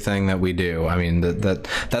permeates everything that we do. I mean,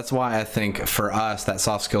 that's why I think for us that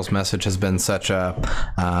soft skills message has been such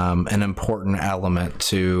an important element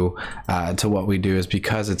to what we do, is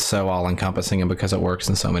because it's so all encompassing and because it works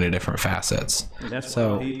in so many different facets. And that's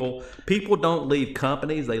why people don't leave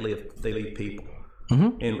companies; they leave people.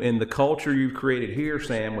 Mm-hmm. And the culture you've created here,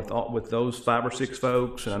 Sam, with those 5 or 6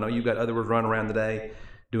 folks, and I know you've got others running around today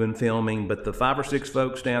doing filming, but the 5 or 6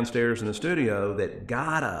 folks downstairs in the studio that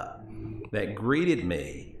got up, that greeted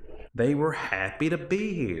me, they were happy to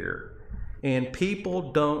be here. And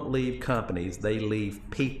people don't leave companies, they leave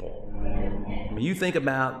people. I mean, you think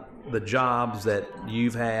about the jobs that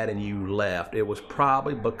you've had and you left, it was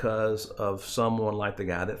probably because of someone like the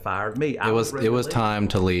guy that fired me. It was time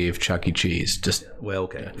to leave Chuck E. Cheese. Just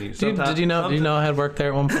okay. Did you know I had worked there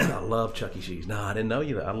at one point? I love Chuck E. Cheese. No, I didn't know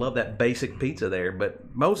you that. I love that basic pizza there,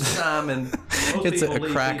 but most of the time, it's a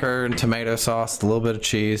cracker and tomato sauce, a little bit of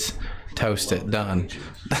cheese, toast it, done.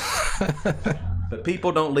 But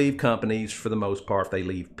people don't leave companies for the most part; they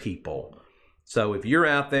leave people. So if you're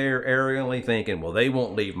out there arrogantly thinking, well, they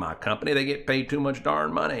won't leave my company, they get paid too much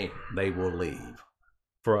darn money, they will leave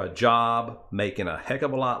for a job making a heck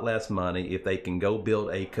of a lot less money if they can go build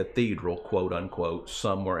a cathedral, quote unquote,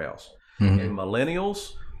 somewhere else. Mm-hmm. And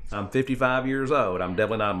millennials, I'm 55 years old. I'm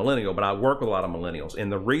definitely not a millennial, but I work with a lot of millennials. And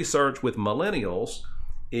the research with millennials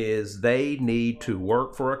is they need to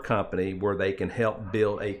work for a company where they can help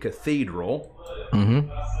build a cathedral, mm-hmm.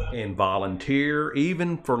 and volunteer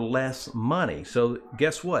even for less money. So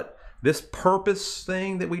guess what? This purpose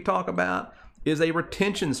thing that we talk about is a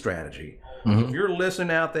retention strategy. Mm-hmm. If you're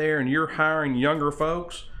listening out there and you're hiring younger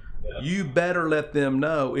folks, you better let them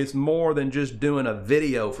know it's more than just doing a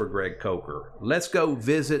video for Greg Coker. Let's go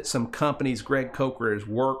visit some companies Greg Coker has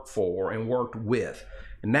worked for and worked with.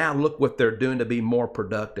 And now look what they're doing to be more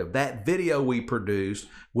productive. That video we produced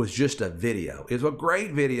was just a video. It was a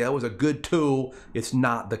great video. It was a good tool. It's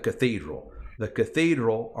not the cathedral. The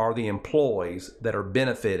cathedral are the employees that are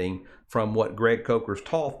benefiting from what Greg Coker's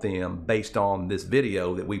taught them based on this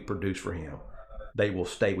video that we produced for him. They will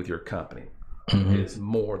stay with your company. Mm-hmm. It's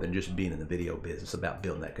more than just being in the video business, about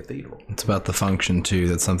building that cathedral. It's about the function too.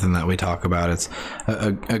 That's something that we talk about. It's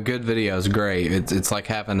a good video is great. It's like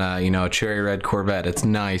having a cherry red Corvette. It's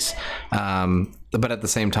nice, but at the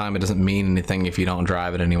same time, it doesn't mean anything if you don't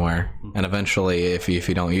drive it anywhere. Mm-hmm. And eventually, if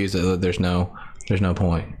you don't use it, there's no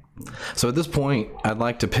point. So at this point, I'd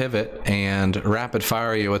like to pivot and rapid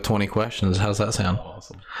fire you with 20 questions. How's that sound?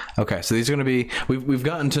 Awesome. Okay, so these are going to be, we've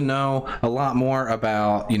gotten to know a lot more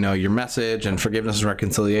about, your message and forgiveness and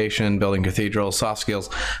reconciliation, building cathedrals, soft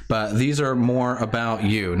skills, but these are more about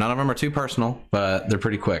you. None of them are too personal, but they're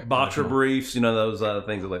pretty quick. Boxer briefs, those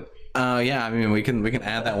things like yeah, I mean, we can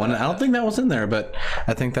add that one. I don't think that was in there, but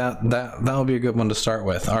I think that will be a good one to start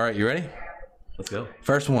with. All right, you ready? Let's go.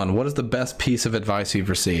 First one, what is the best piece of advice you've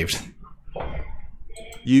received?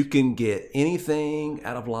 You can get anything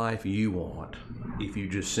out of life you want if you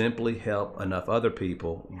just simply help enough other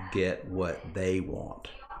people get what they want.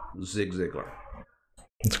 Zig Ziglar.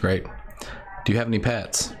 That's great. Do you have any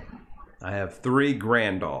pets? I have 3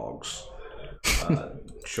 grand dogs.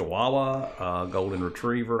 Chihuahua, Golden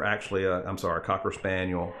Retriever, actually, a Cocker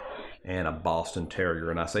Spaniel, and a Boston Terrier.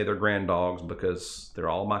 And I say they're grand dogs because they're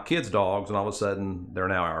all my kids' dogs, and all of a sudden, they're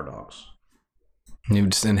now our dogs. You've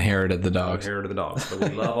just inherited the dogs. But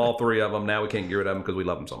we love all 3 of them. Now we can't get rid of them because we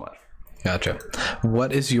love them so much. Gotcha.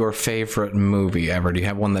 What is your favorite movie ever? Do you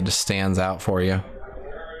have one that just stands out for you?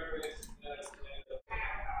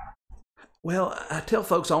 Well, I tell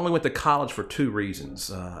folks I only went to college for two reasons.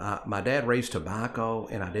 My dad raised tobacco,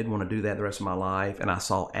 and I didn't want to do that the rest of my life. And I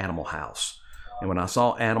saw Animal House. And when I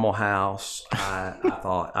saw Animal House, I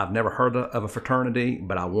thought, I've never heard of a fraternity,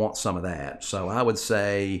 but I want some of that. So I would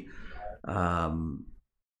say Animal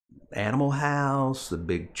House, The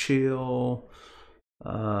Big Chill,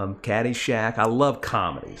 Caddyshack. I love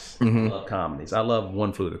comedies. I love comedies. I love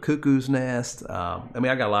One Flew Over the Cuckoo's Nest. I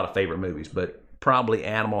got a lot of favorite movies, but probably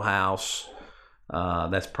Animal House.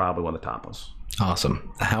 That's probably one of the top ones.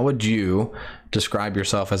 Awesome. How would you describe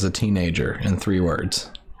yourself as a teenager in 3 words?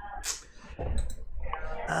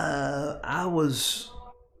 I was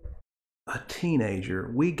a teenager.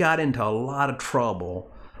 We got into a lot of trouble,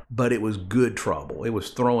 but it was good trouble. It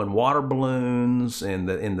was throwing water balloons, and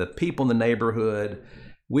the people in the neighborhood.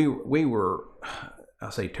 We were,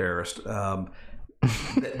 I'll say terrorists.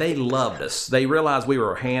 They loved us. They realized we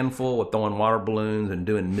were a handful with throwing water balloons and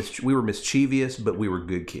doing we were mischievous, but we were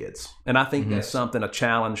good kids. And I think that's a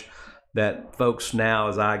challenge that folks now,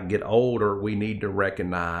 as I get older, we need to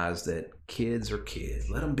recognize that kids are kids.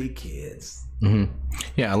 Let them be kids.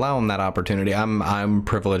 Yeah, allow them that opportunity. I'm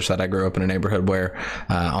privileged that I grew up in a neighborhood where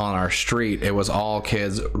on our street it was all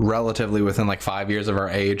kids relatively within like 5 years of our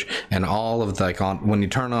age, and all of when you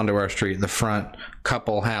turn onto our street, the front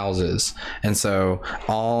couple houses, and so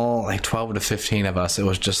all like 12 to 15 of us, it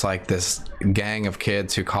was just like this gang of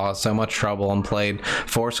kids who caused so much trouble and played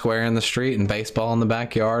foursquare in the street and baseball in the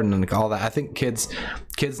backyard and all that. I think kids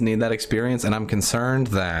need that experience, and I'm concerned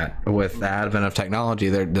that with the advent of technology,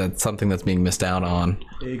 that's something that's being missed out on.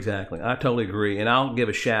 Exactly. I totally agree. And I'll give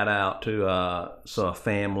a shout out to a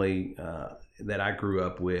family that I grew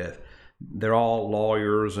up with. They're all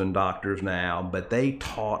lawyers and doctors now, but they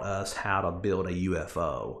taught us how to build a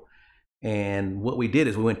UFO. And what we did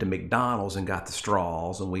is we went to McDonald's and got the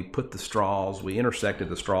straws, and we intersected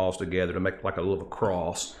the straws together to make like a little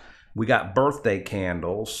cross. We got birthday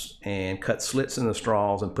candles and cut slits in the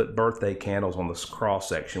straws and put birthday candles on the cross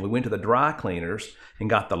section. We went to the dry cleaners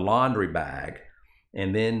and got the laundry bag.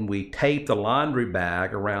 And then we taped the laundry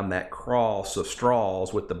bag around that cross of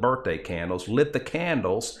straws with the birthday candles, lit the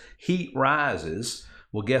candles, heat rises.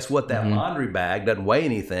 Well, guess what? That laundry bag doesn't weigh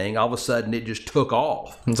anything. All of a sudden, it just took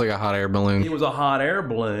off. It's like a hot air balloon. It was a hot air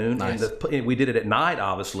balloon. Nice. And we did it at night,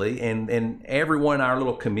 obviously. And everyone in our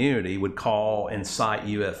little community would call and cite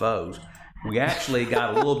UFOs. We actually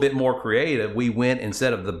got a little bit more creative. We went,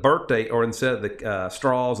 instead of the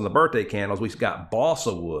straws and the birthday candles, we got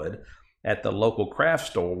balsa wood at the local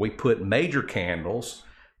craft store. We put major candles.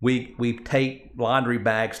 We taped laundry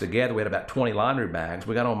bags together. We had about 20 laundry bags.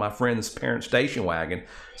 We got on my friend's parents' station wagon.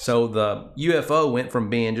 So the UFO went from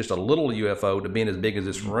being just a little UFO to being as big as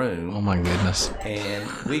this room. Oh my goodness. And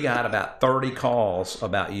we got about 30 calls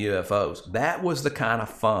about UFOs. That was the kind of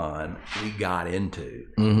fun we got into.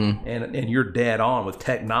 And you're dead on with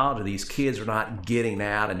technology. These kids are not getting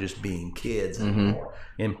out and just being kids anymore.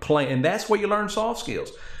 And that's where you learn soft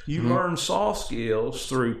skills. You learn soft skills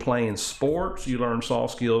through playing sports. You learn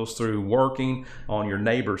soft skills through working on your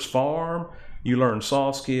neighbor's farm. You learn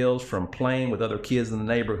soft skills from playing with other kids in the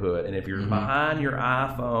neighborhood. And if you're behind your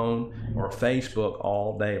iPhone or Facebook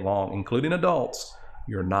all day long, including adults,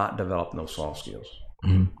 you're not developing those soft skills.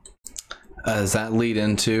 Does that lead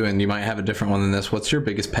into, and you might have a different one than this, what's your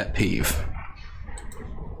biggest pet peeve?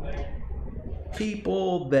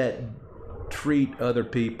 People that treat other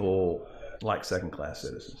people like second-class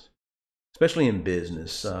citizens, especially in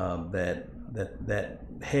business. That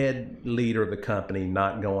head leader of the company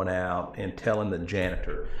not going out and telling the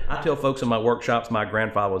janitor. I tell folks in my workshops, my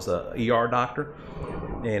grandfather was a ER doctor,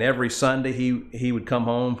 and every Sunday he would come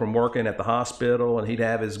home from working at the hospital, and he'd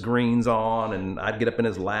have his greens on, and I'd get up in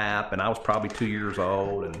his lap, and I was probably 2 years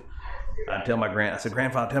old, and I'd tell I said,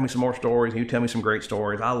 "Grandfather, tell me some more stories." And he'd tell me some great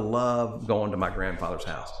stories. I love going to my grandfather's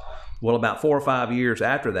house. Well, about 4 or 5 years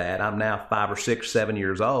after that, I'm now 5 or 6, 7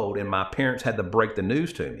 years old, and my parents had to break the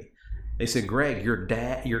news to me. They said, "Greg,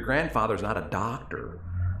 your grandfather's not a doctor.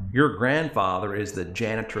 Your grandfather is the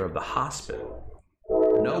janitor of the hospital."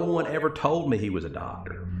 No one ever told me he was a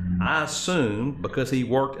doctor. I assumed because he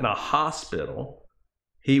worked in a hospital,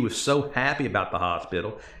 he was so happy about the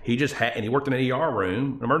hospital, and he worked in an ER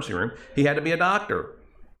room, an emergency room, he had to be a doctor.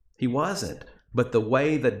 He wasn't. But the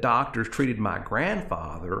way the doctors treated my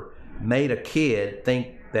grandfather made a kid think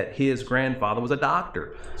that his grandfather was a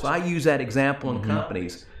doctor. So I use that example in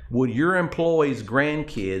companies. Would your employees'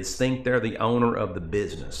 grandkids think they're the owner of the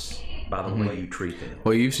business? by the way you treat them.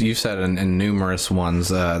 Well, you've said in numerous ones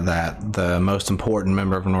that the most important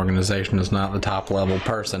member of an organization is not the top level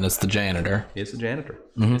person; it's the janitor. It's the janitor.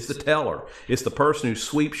 It's the teller. It's the person who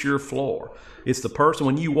sweeps your floor. It's the person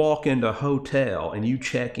when you walk into a hotel and you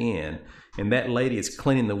check in, and that lady is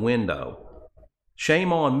cleaning the window.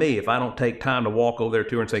 Shame on me if I don't take time to walk over there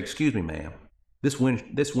to her and say, "Excuse me, ma'am, this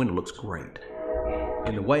window looks great."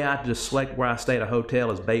 And the way I just select where I stay at a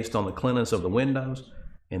hotel is based on the cleanliness of the windows.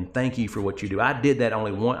 And thank you for what you do. I did that I've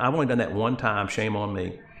only done that one time. Shame on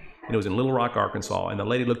me. And it was in Little Rock, Arkansas. And the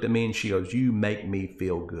lady looked at me and she goes, "You make me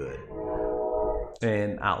feel good."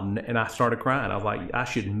 And I started crying. I was like, I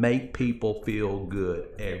should make people feel good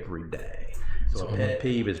every day. So a pet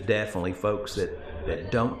peeve is definitely folks that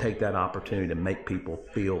don't take that opportunity to make people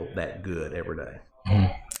feel that good every day.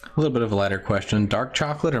 A little bit of a lighter question. Dark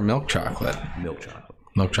chocolate or milk chocolate? Milk chocolate.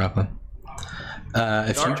 Milk chocolate.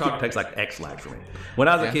 Dark chocolate tastes like X-Lax for me. When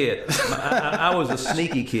I was a kid, I was a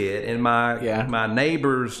sneaky kid, and my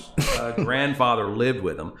neighbor's grandfather lived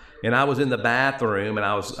with him, and I was in the bathroom, and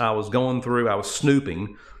I was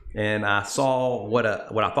snooping, and I saw what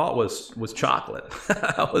I thought was chocolate.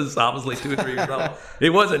 I was obviously 2 or 3 years old. It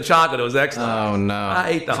wasn't chocolate; it was X-Lax. Oh no! I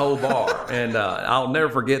ate the whole bar, and I'll never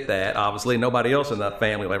forget that. Obviously, nobody else in the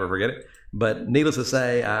family will ever forget it. But needless to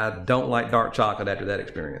say, I don't like dark chocolate after that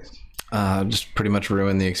experience. Just pretty much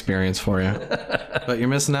ruined the experience for you. But you're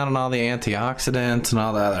missing out on all the antioxidants and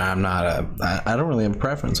all that. I don't really have a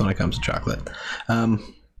preference when it comes to chocolate.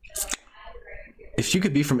 If you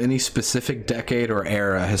could be from any specific decade or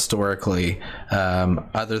era historically,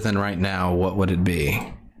 other than right now, what would it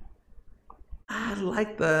be? I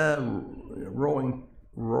like the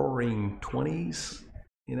roaring 20s.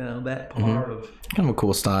 You know, that part of... Kind of a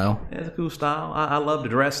cool style. Yeah, it's a cool style. I love to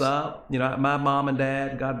dress up. You know, my mom and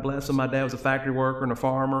dad, God bless them, my dad was a factory worker and a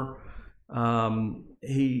farmer.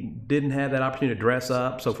 He didn't have that opportunity to dress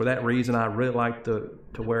up, so for that reason, I really like to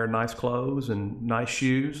wear nice clothes and nice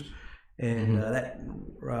shoes. And that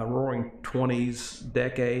roaring 20s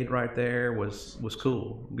decade right there was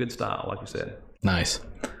cool. Good style, like you said. Nice.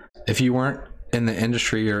 If you weren't in the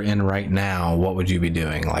industry you're in right now, what would you be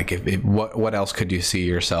doing? Like, what else could you see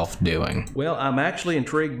yourself doing? Well, I'm actually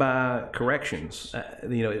intrigued by corrections.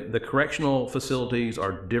 The correctional facilities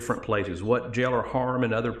are different places. What Jailer Harm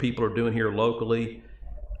and other people are doing here locally,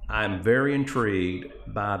 I'm very intrigued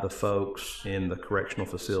by the folks in the correctional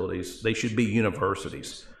facilities. They should be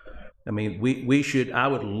universities. I mean, I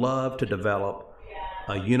would love to develop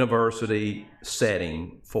a university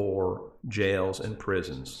setting for jails and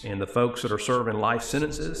prisons, and the folks that are serving life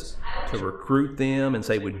sentences, to recruit them and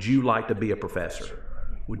say, would you like to be a professor?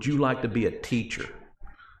 Would you like to be a teacher?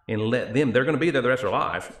 And let them, they're going to be there the rest of their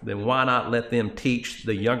life, then why not let them teach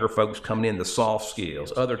the younger folks coming in the soft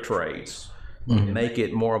skills, other trades, and make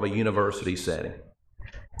it more of a university setting.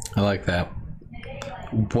 I like that.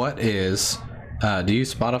 What is, do you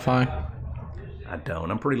use Spotify? I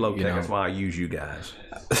don't. I'm pretty low tech. That's why I use you guys.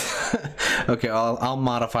 Okay, I'll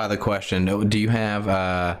modify the question. Do you have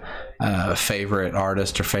a favorite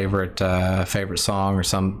artist or favorite song or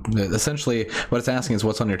some? Essentially, what it's asking is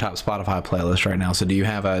what's on your top Spotify playlist right now. So do you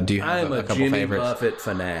have a couple Jimmy favorites? Buffett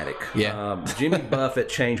fanatic. Yeah. Jimmy Buffett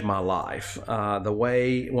changed my life. One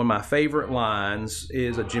of my favorite lines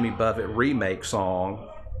is a Jimmy Buffett remake song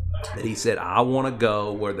that he said, "I want to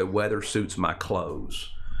go where the weather suits my clothes."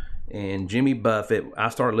 And Jimmy Buffett, I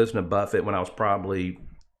started listening to Buffett when I was probably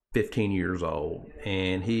 15 years old,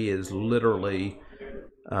 and he has literally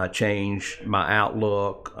changed my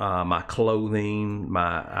outlook, my clothing.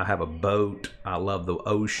 I have a boat. I love the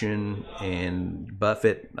ocean, and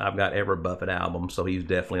Buffett. I've got every Buffett album, so he's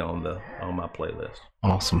definitely on my playlist.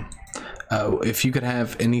 Awesome. If you could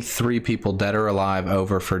have any 3 people, dead or alive,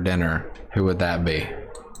 over for dinner, who would that be?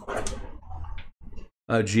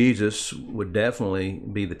 Jesus would definitely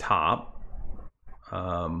be the top.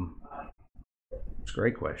 It's a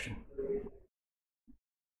great question.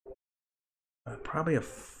 Probably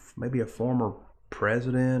maybe a former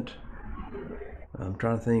president. I'm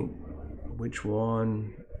trying to think which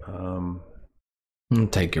one.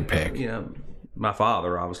 Take your pick. My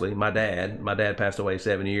father, obviously. My dad passed away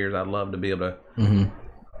 7 years. I'd love to be able to,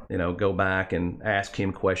 go back and ask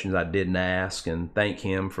him questions I didn't ask, and thank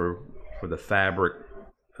him for the fabric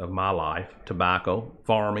of my life, tobacco,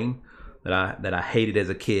 farming, that I hated as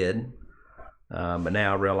a kid, but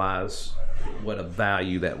now I realize what a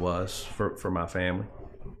value that was for my family.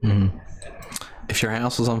 If your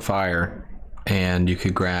house was on fire and you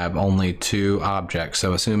could grab only 2 objects,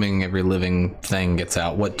 so assuming every living thing gets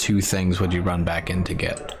out, what 2 things would you run back in to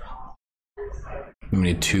get? You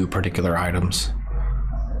need 2 particular items.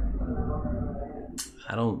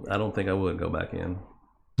 I don't think I would go back in.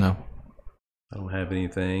 No. I don't have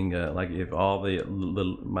anything like if all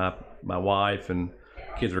my wife and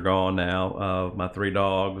kids are gone now. My 3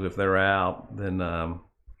 dogs, if they're out, then yeah,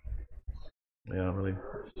 I really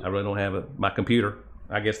don't have it. My computer,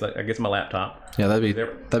 I guess my laptop. Yeah,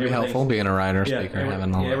 that'd be helpful being a writer, speaker,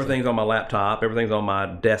 having all that. Everything's on my laptop. Everything's on my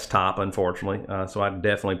desktop, unfortunately. So I'd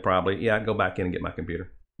definitely I'd go back in and get my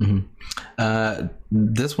computer. Mm-hmm.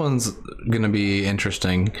 This one's going to be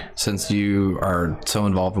interesting since you are so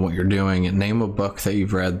involved in what you're doing. Name a book that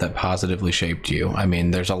you've read that positively shaped you. I mean,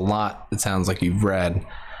 there's a lot it sounds like you've read,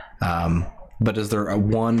 but is there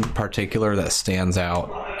one particular that stands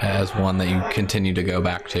out as one that you continue to go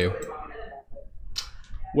back to?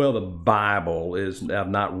 Well, the Bible I've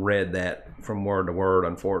not read that from word to word,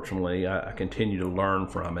 unfortunately. I continue to learn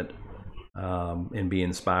from it. And be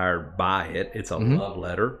inspired by it. It's a love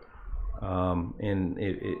letter, and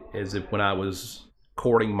it as if when I was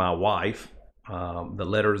courting my wife, the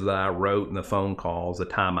letters that I wrote and the phone calls, the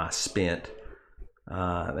time I spent,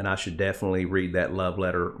 and I should definitely read that love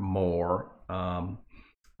letter more. I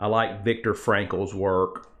like Viktor Frankl's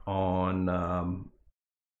work on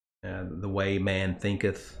the way man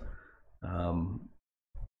thinketh.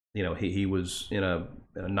 He was in a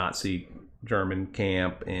Nazi German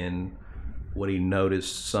camp, and what he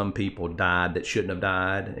noticed, some people died that shouldn't have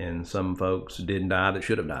died, and some folks didn't die that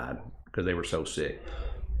should have died because they were so sick.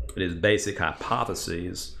 But his basic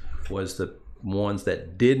hypothesis was the ones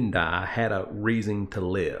that didn't die had a reason to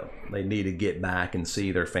live. They need to get back and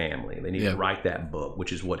see their family. They need to write that book,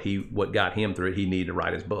 which is what got him through it. He needed to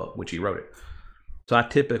write his book, which he wrote it. So I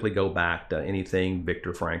typically go back to anything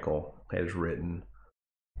Viktor Frankl has written.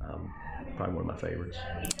 Probably one of my favorites.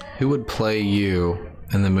 Who would play you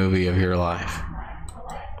in the movie of your life?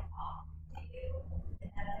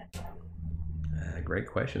 Great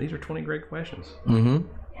question. These are 20 great questions. Mm-hmm.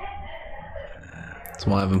 That's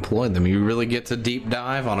why I've employed them. You really get to deep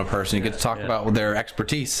dive on a person. You get to talk about their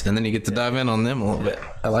expertise, and then you get to dive in on them a little bit.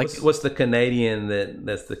 I like it. What's the Canadian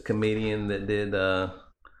that's the comedian that did that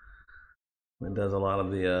does a lot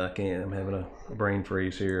of the I'm having a brain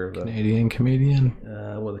freeze here. Canadian comedian?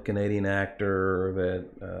 Well, the Canadian actor that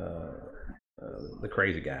the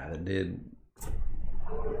crazy guy that did.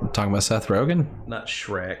 Talking about Seth Rogen? Not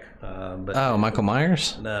Shrek, but Michael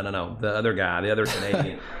Myers? No. The other guy, the other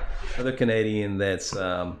Canadian, that's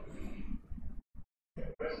that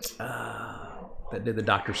did the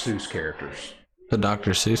Dr. Seuss characters. The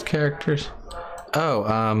Dr. Seuss characters?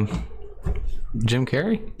 Jim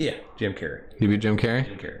Carrey? Yeah, Jim Carrey. You be Jim Carrey?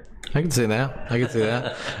 Jim Carrey. I can see that.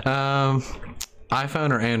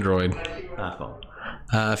 iPhone or Android? iPhone.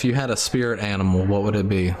 If you had a spirit animal, what would it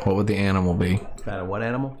be? What would the animal be? Had a what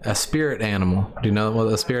animal? A spirit animal. Do you know what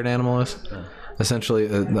a spirit animal is? Essentially,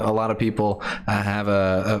 a lot of people have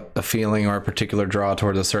a feeling or a particular draw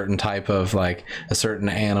towards a certain type of, like, a certain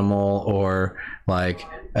animal, or like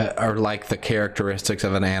the characteristics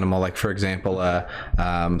of an animal. Like, for example,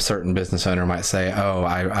 certain business owner might say,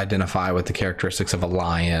 I identify with the characteristics of a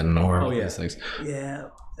lion, or these things. Yeah.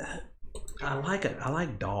 I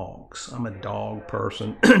like dogs. I'm a dog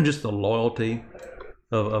person. Just the loyalty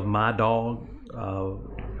of my dog,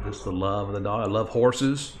 just the love of the dog. I love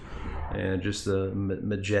horses, and just the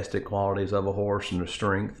majestic qualities of a horse and the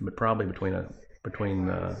strength. But probably I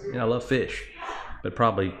love fish, but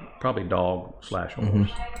probably dog / horse. Mm-hmm.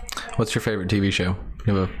 What's your favorite TV show?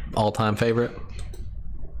 You have an all-time favorite?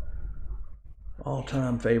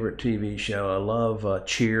 All-time favorite TV show. I love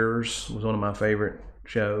Cheers. Was one of my favorite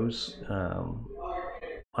shows. A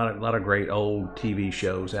lot of great old TV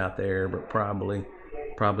shows out there, but probably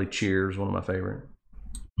Cheers, one of my favorite.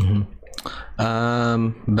 Mm-hmm.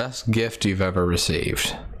 Best gift you've ever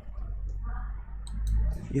received?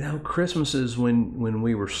 Christmases when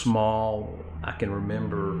we were small, I can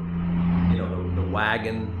remember, the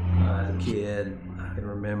wagon as a kid. I can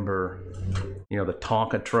remember, the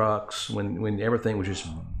Tonka trucks when everything was just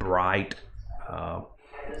bright.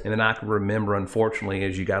 And then I can remember, unfortunately,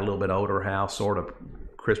 as you got a little bit older, how sort of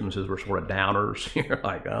Christmases were sort of downers. You're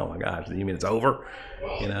like, oh my gosh, you mean it's over?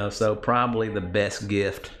 So probably the best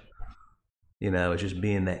gift, is just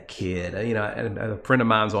being that kid. A friend of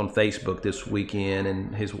mine's on Facebook this weekend,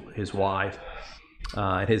 and his wife,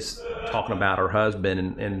 and his talking about her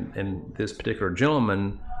husband, and this particular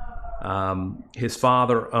gentleman, his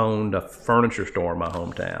father owned a furniture store in my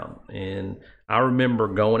hometown, and I remember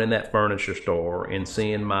going in that furniture store and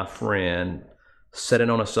seeing my friend sitting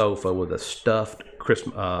on a sofa with a stuffed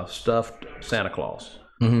Santa Claus.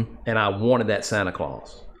 Mm-hmm. And I wanted that Santa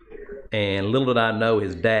Claus. And little did I know,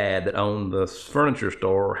 his dad that owned the furniture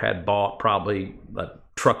store had bought probably a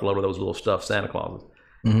truckload of those little stuffed Santa Clauses.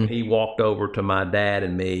 He walked over to my dad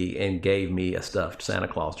and me and gave me a stuffed Santa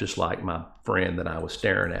Claus, just like my friend that I was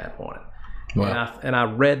staring at on it. Wow. And I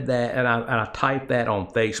read that, and I typed that on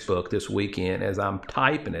Facebook this weekend. As I'm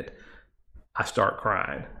typing it, I start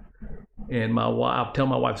crying. And I tell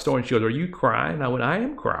my wife the story, and she goes, "Are you crying?" I went, "I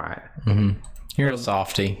am crying." You're a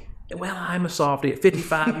softie. Well, I'm a softie. At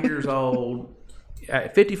 55 years old,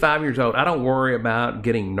 I don't worry about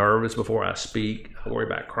getting nervous before I speak. I worry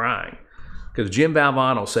about crying. Because Jim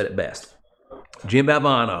Valvano said it best. Jim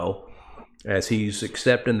Valvano, as he's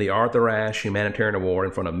accepting the Arthur Ashe Humanitarian Award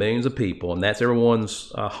in front of millions of people, and that's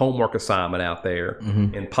everyone's homework assignment out there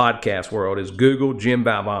in podcast world, is Google Jim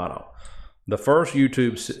Valvano. The first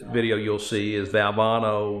YouTube video you'll see is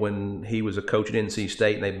Valvano when he was a coach at NC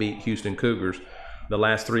State and they beat Houston Cougars. The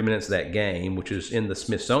last 3 minutes of that game, which is in the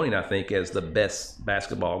Smithsonian, I think, as the best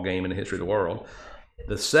basketball game in the history of the world.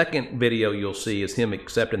 The second video you'll see is him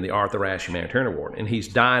accepting the Arthur Ashe Humanitarian Award, and he's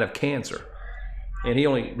dying of cancer. And he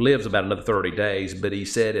only lives about another 30 days, but he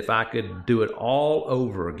said if I could do it all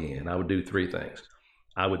over again, I would do 3 things.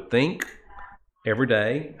 I would think every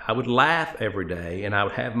day, I would laugh every day, and I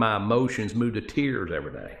would have my emotions move to tears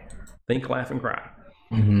every day. Think, laugh, and cry.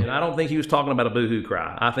 And I don't think he was talking about a boohoo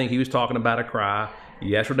cry. I think he was talking about a cry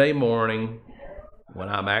yesterday morning when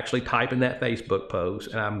I'm actually typing that Facebook post,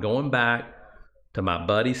 and I'm going back to my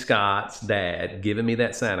buddy Scott's dad giving me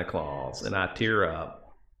that Santa Claus, and I tear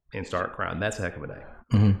up and start crying. That's a heck of a day.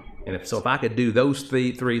 And if I could do those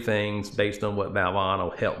three things based on what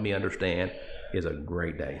Valvano helped me understand, is a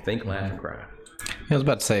great day. Think, laugh, and cry. I was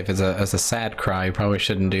about to say, if it's a sad cry, you probably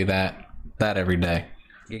shouldn't do that every day.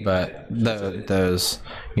 But those,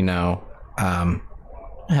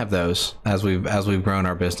 have those as we've grown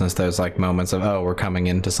our business. Those like moments of we're coming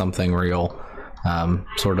into something real.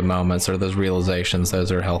 Sort of moments or those realizations,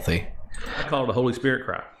 those are healthy. I call it a Holy Spirit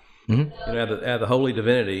cry. At the Holy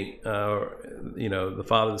Divinity, the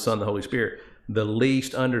Father, the Son, the Holy Spirit, the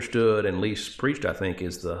least understood and least preached, I think,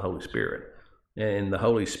 is the Holy Spirit. And the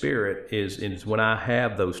Holy Spirit is when I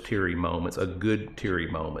have those teary moments, a good teary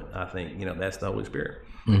moment, I think, that's the Holy Spirit.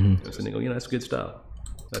 So they go, that's good stuff.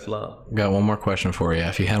 That's love. Got one more question for you.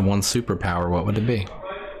 If you had one superpower, what would it be?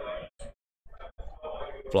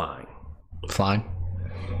 Flying.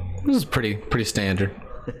 This is pretty standard.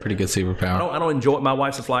 Pretty good superpower. I don't enjoy it. My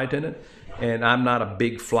wife's a flight attendant, and I'm not a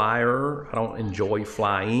big flyer. I don't enjoy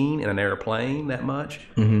flying in an airplane that much,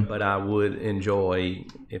 but I would enjoy,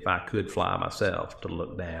 if I could fly myself, to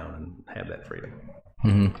look down and have that freedom.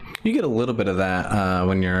 You get a little bit of that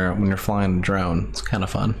when you're flying a drone. It's kind of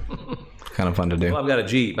fun. Kind of fun to do. Well, I've got a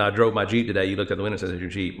Jeep. I drove my Jeep today. You looked out the window and said, "There's your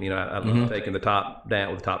Jeep." I love taking the top down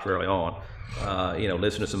with the top fairly on.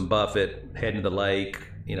 Listen to some Buffett, heading to the lake.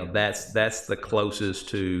 That's the closest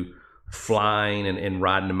to flying and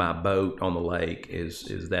riding in my boat on the lake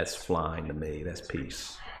is that's flying to me. That's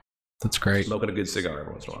peace. That's great. Smoking a good cigar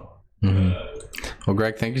every once in a while. Well,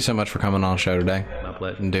 Greg, thank you so much for coming on the show today. My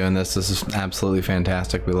pleasure. And doing this. This is absolutely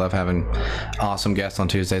fantastic. We love having awesome guests on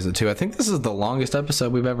Tuesdays at 2. I think this is the longest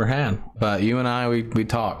episode we've ever had. But you and I, we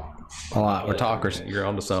talk a lot. We're talkers. You're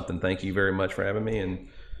onto something. Thank you very much for having me, and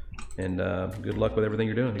good luck with everything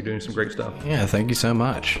you're doing. You're doing some great stuff. Yeah, thank you so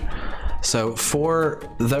much. So for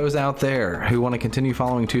those out there who want to continue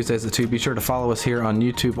following Tuesdays at 2, be sure to follow us here on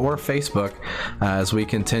YouTube or Facebook as we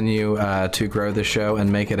continue to grow the show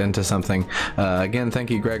and make it into something. Again,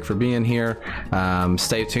 thank you, Greg, for being here.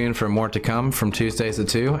 Stay tuned for more to come from Tuesdays at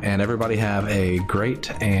 2, and everybody have a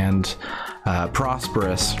great and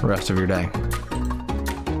prosperous rest of your day.